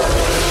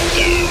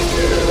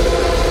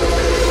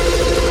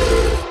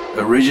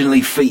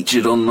 Originally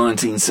featured on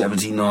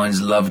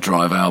 1979's Love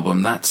Drive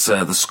album, that's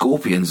the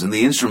Scorpions and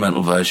the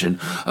instrumental version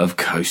of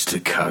Coast to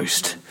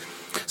Coast.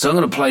 So I'm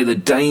going to play the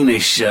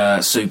Danish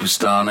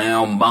superstar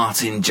now,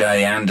 Martin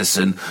J.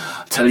 Anderson.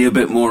 I'll tell you a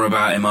bit more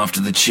about him after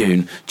the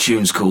tune.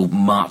 Tune's called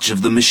March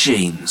of the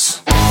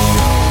Machines.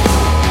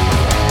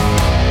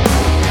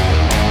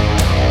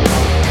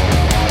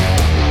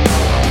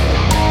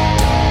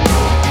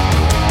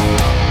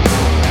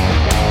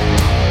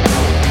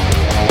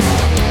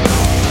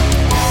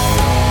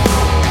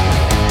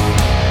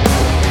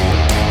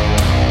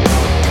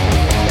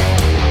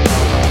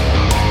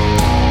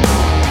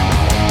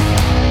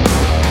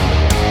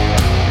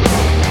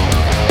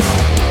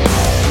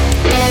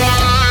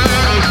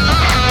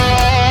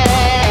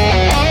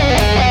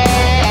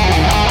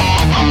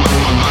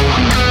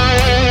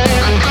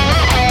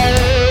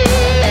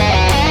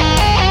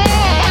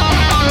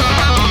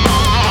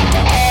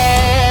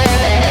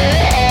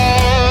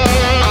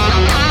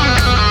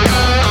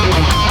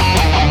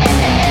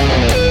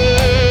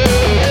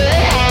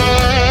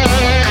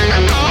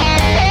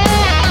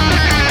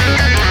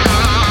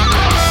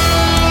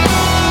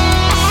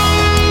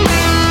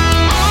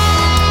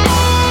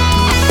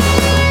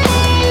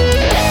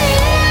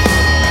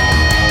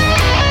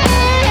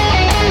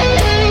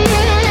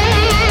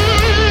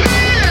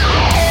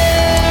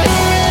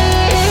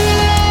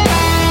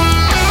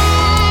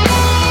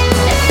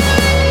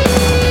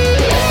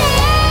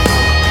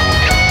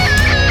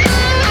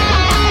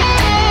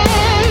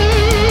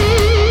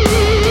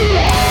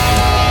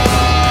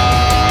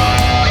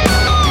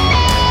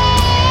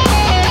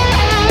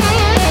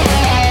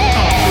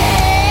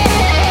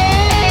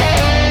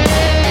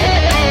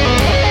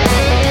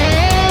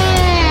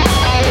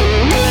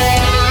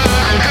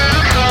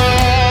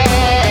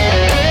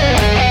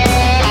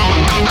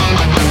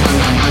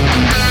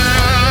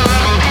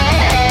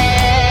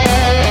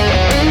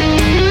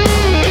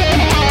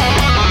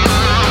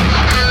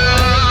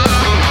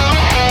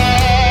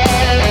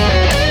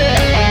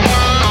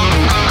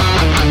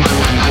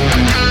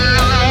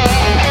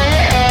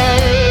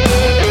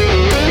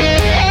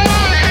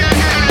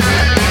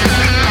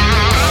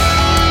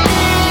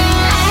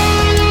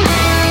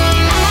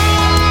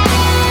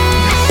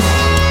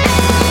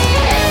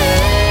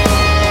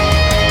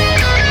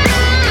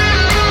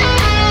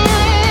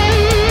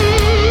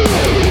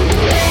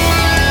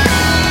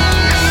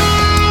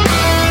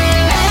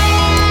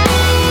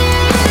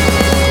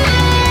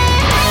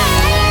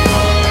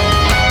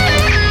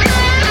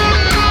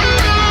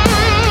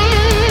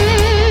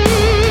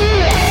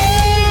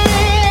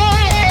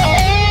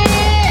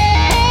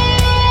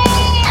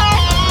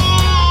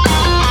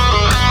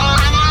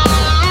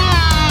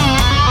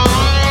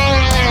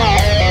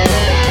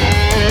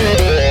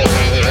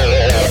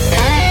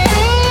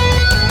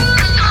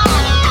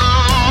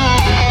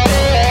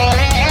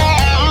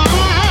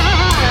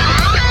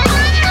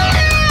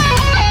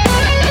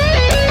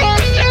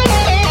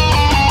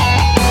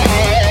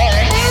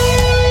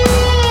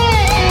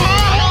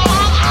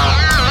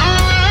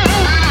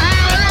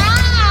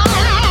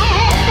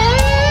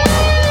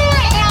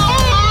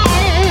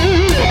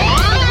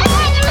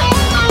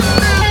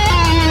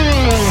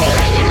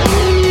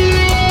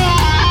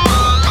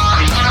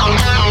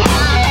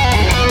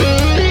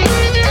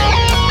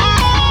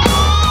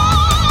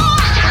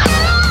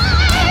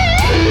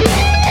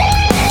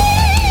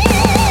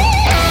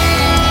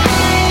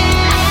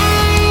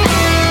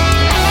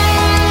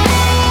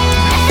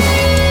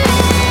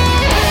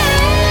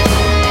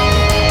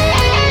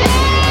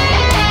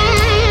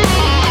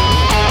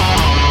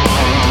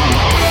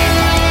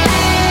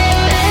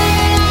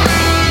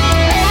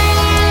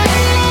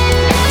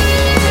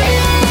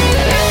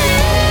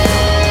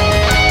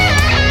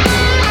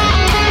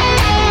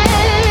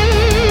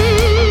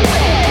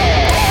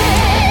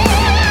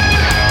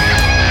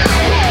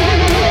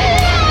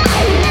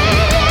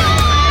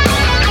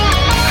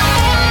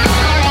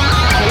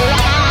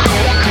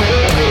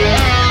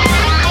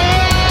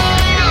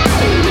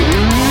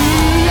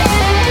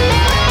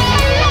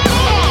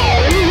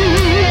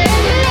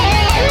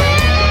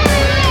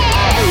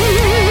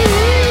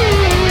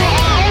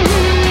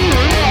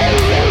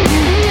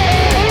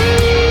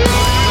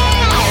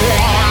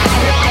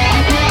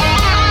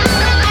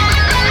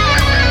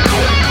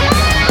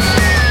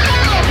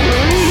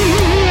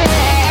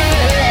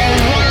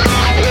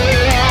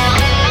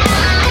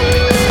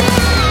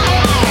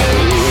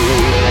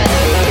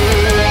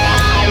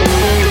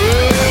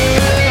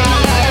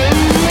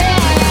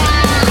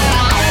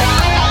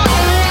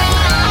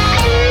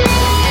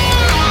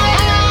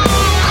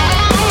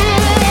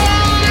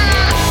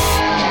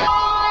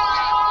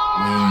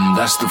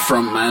 Thomas, the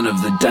frontman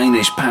of the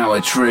Danish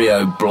power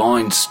trio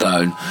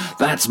Blindstone.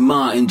 That's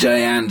Martin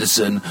J.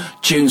 Anderson.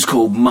 Tune's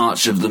called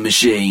March of the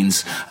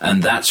Machines,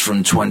 and that's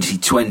from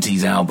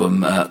 2020's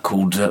album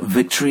called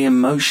Victory in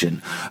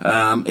Motion.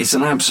 It's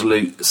an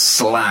absolute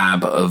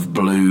slab of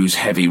blues,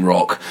 heavy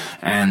rock,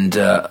 and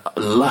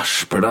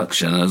lush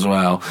production as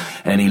well.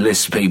 And he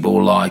lists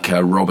people like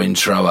Robin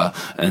Trower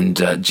and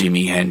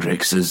Jimi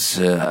Hendrix as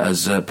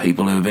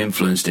people who have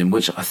influenced him,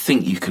 which I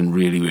think you can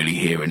really, really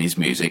hear in his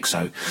music.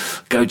 So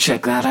go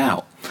check that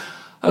out.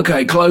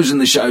 Okay, closing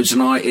the show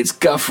tonight, it's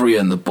Guthrie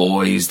and the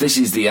Boys. This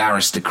is the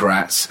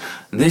Aristocrats.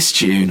 This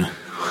tune's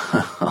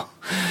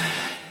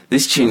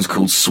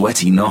called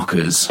Sweaty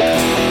Knockers.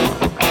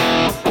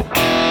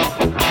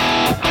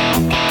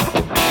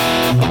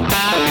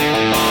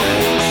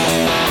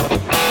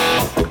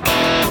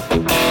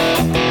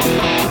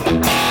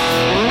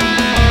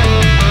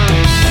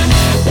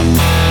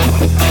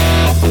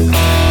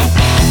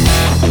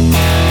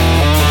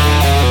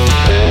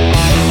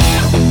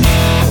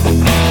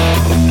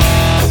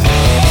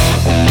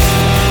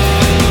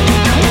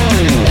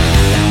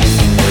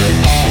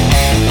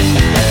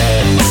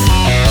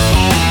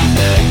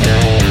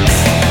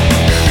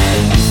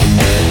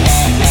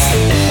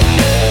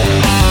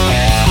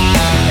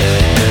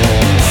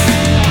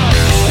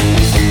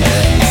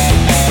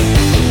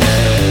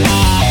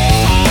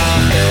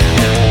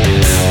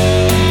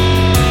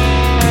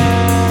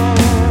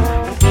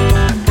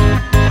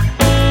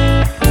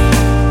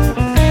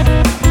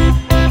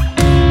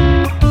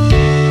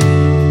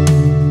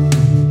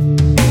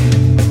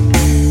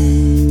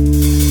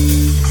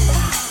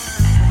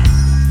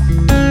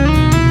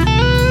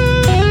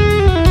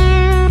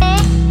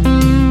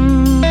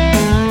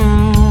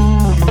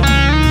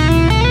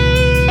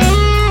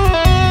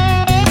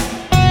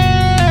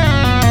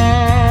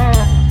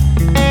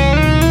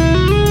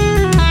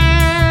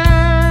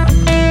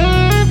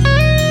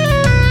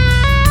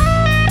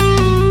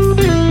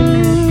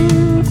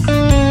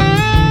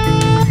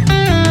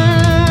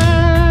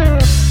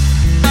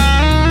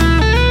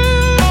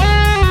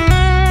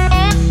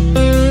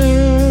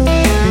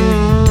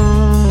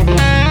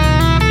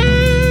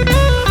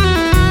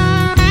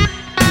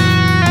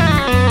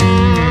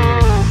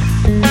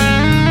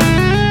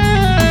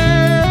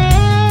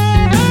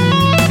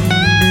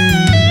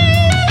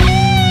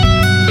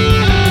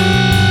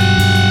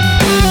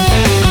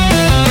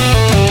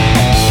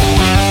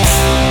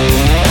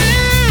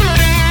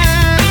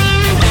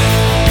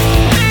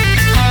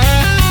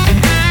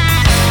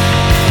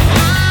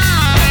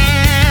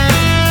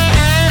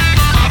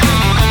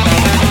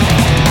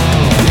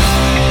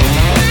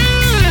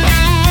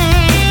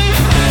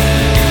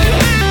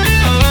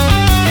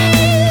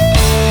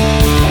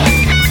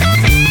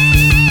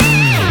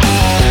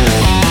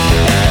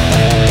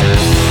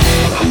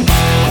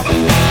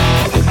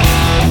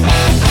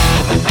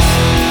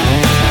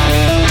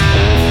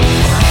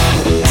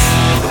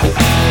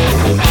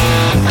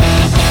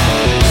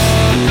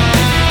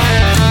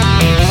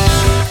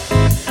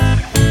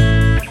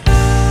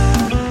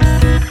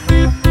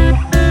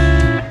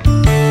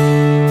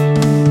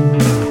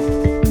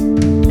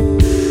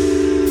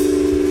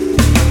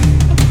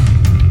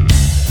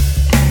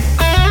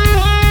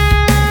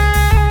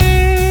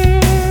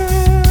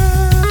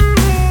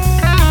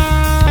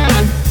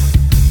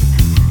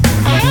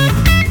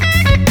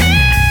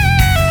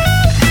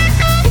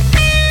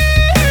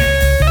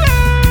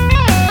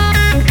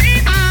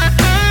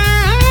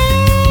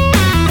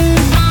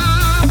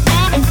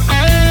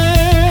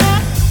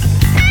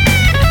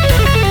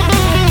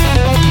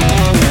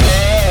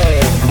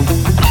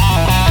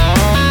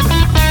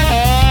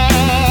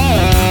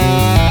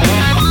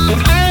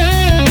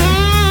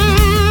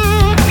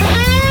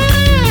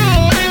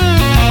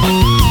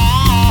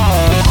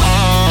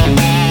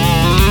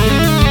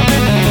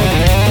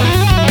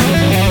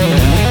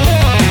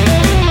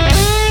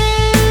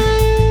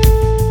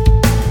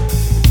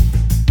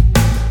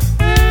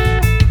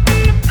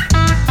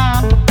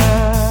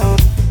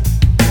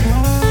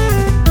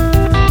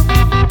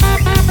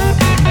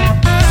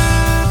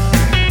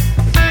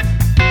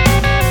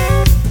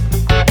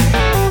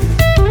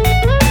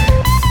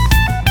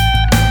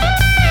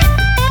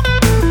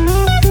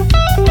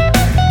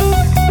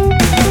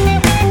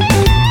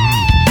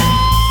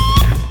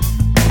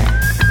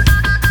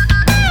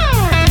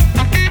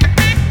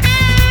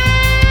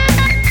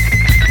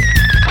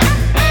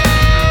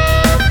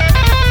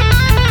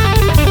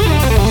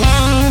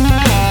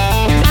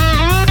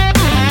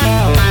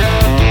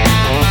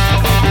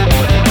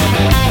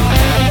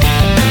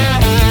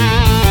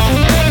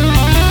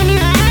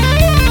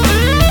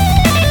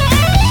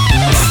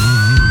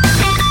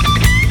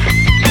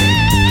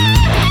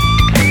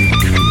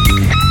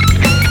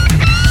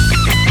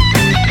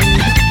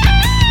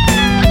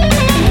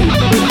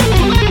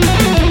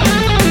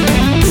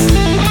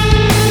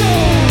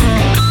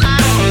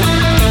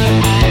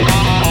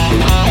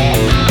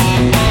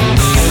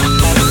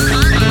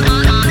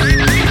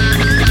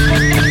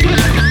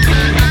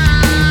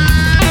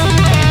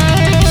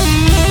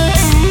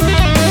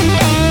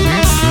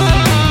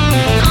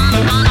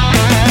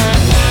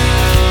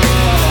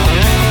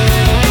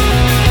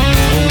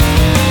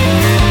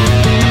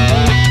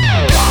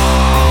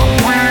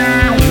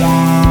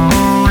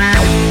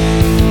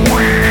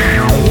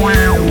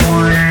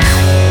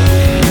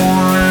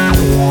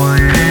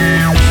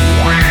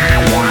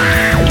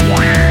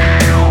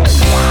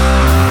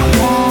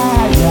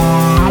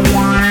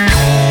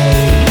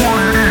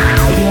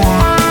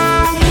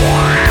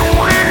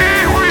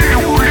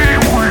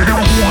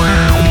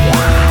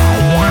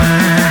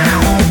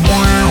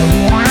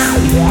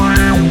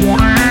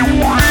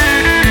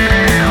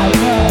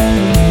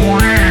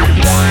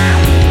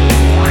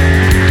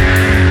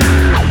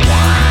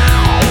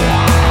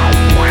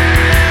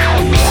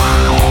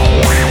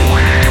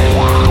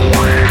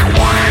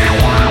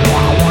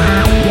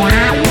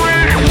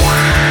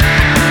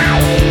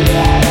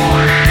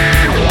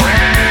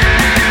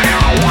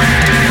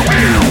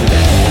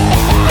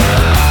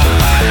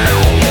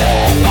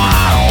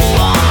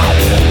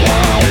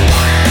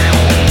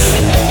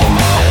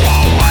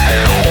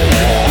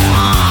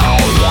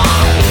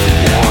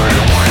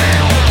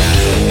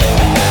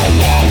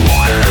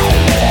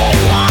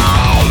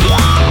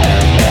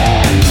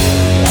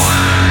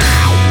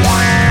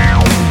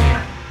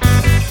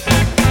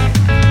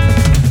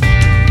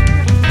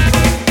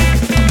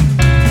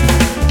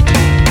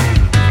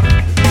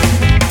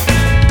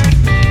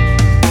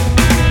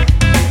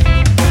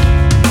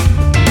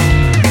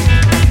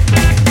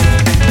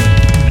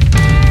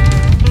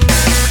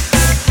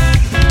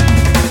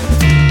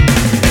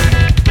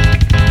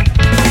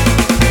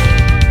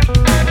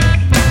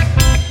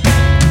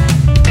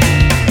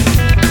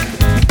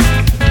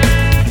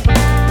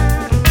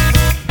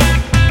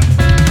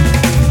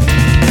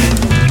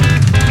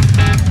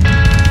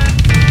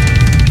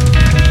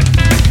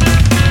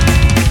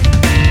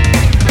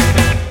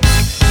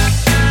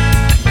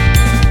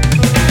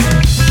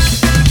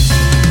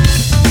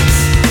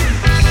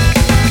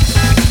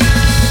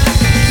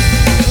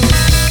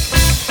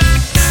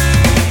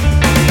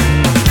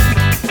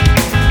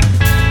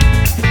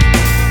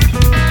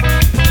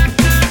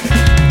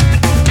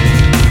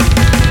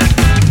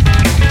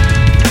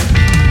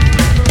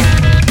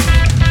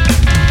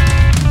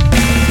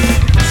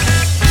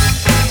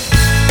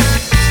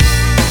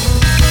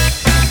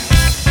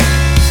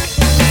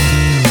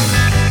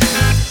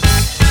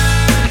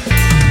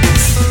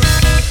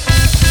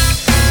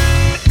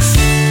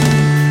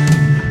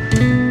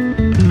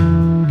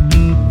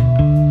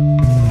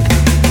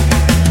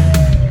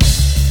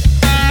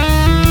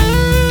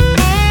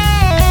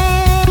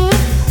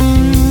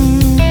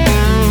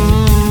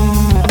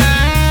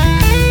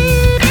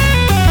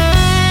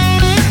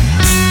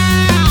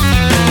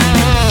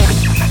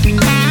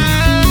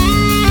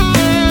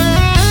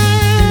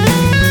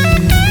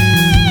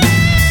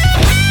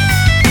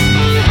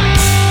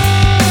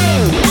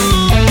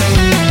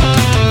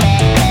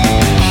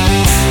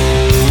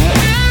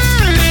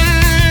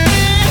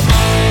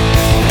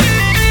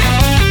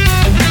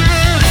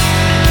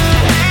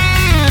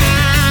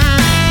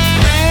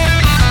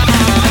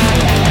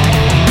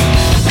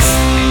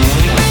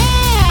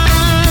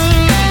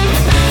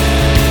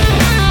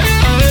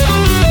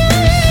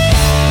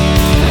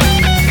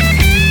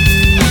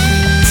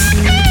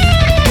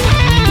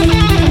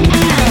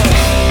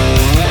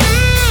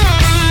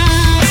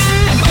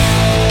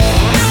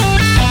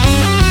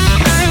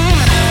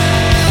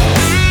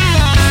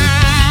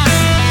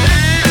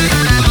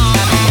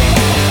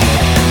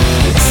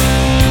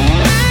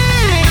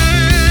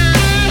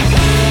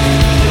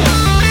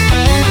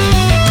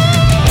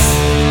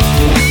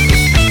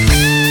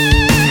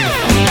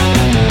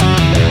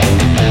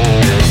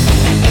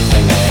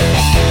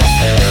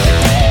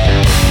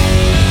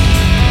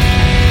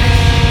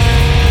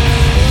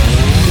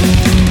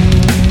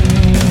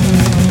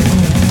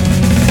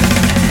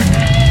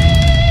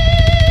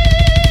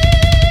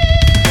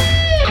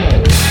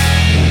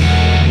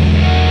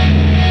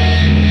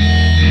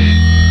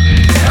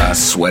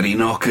 Sweaty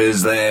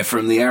Knockers there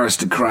from the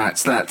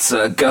Aristocrats. That's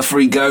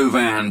Guthrie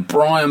Govan,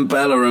 Brian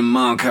Bella and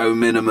Marco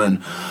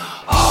Miniman.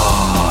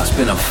 Oh, it's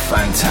been a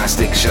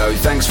fantastic show.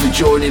 Thanks for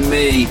joining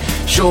me,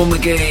 Sean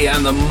McGee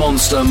and the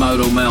Monster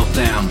Modal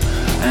Meltdown.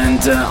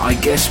 And I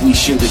guess we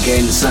should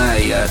again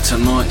say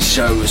tonight's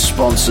show was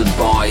sponsored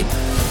by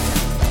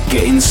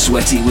Getting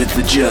Sweaty with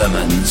the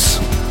Germans.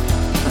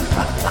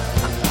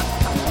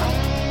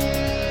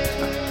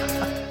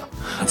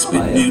 It's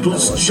been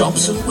Noodles,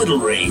 Chops and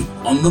Whittlery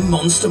on the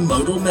Monster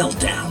Modal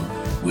Meltdown.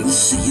 We'll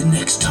see you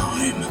next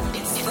time. And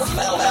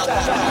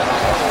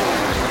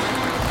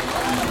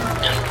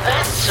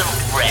that's a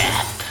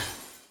wrap.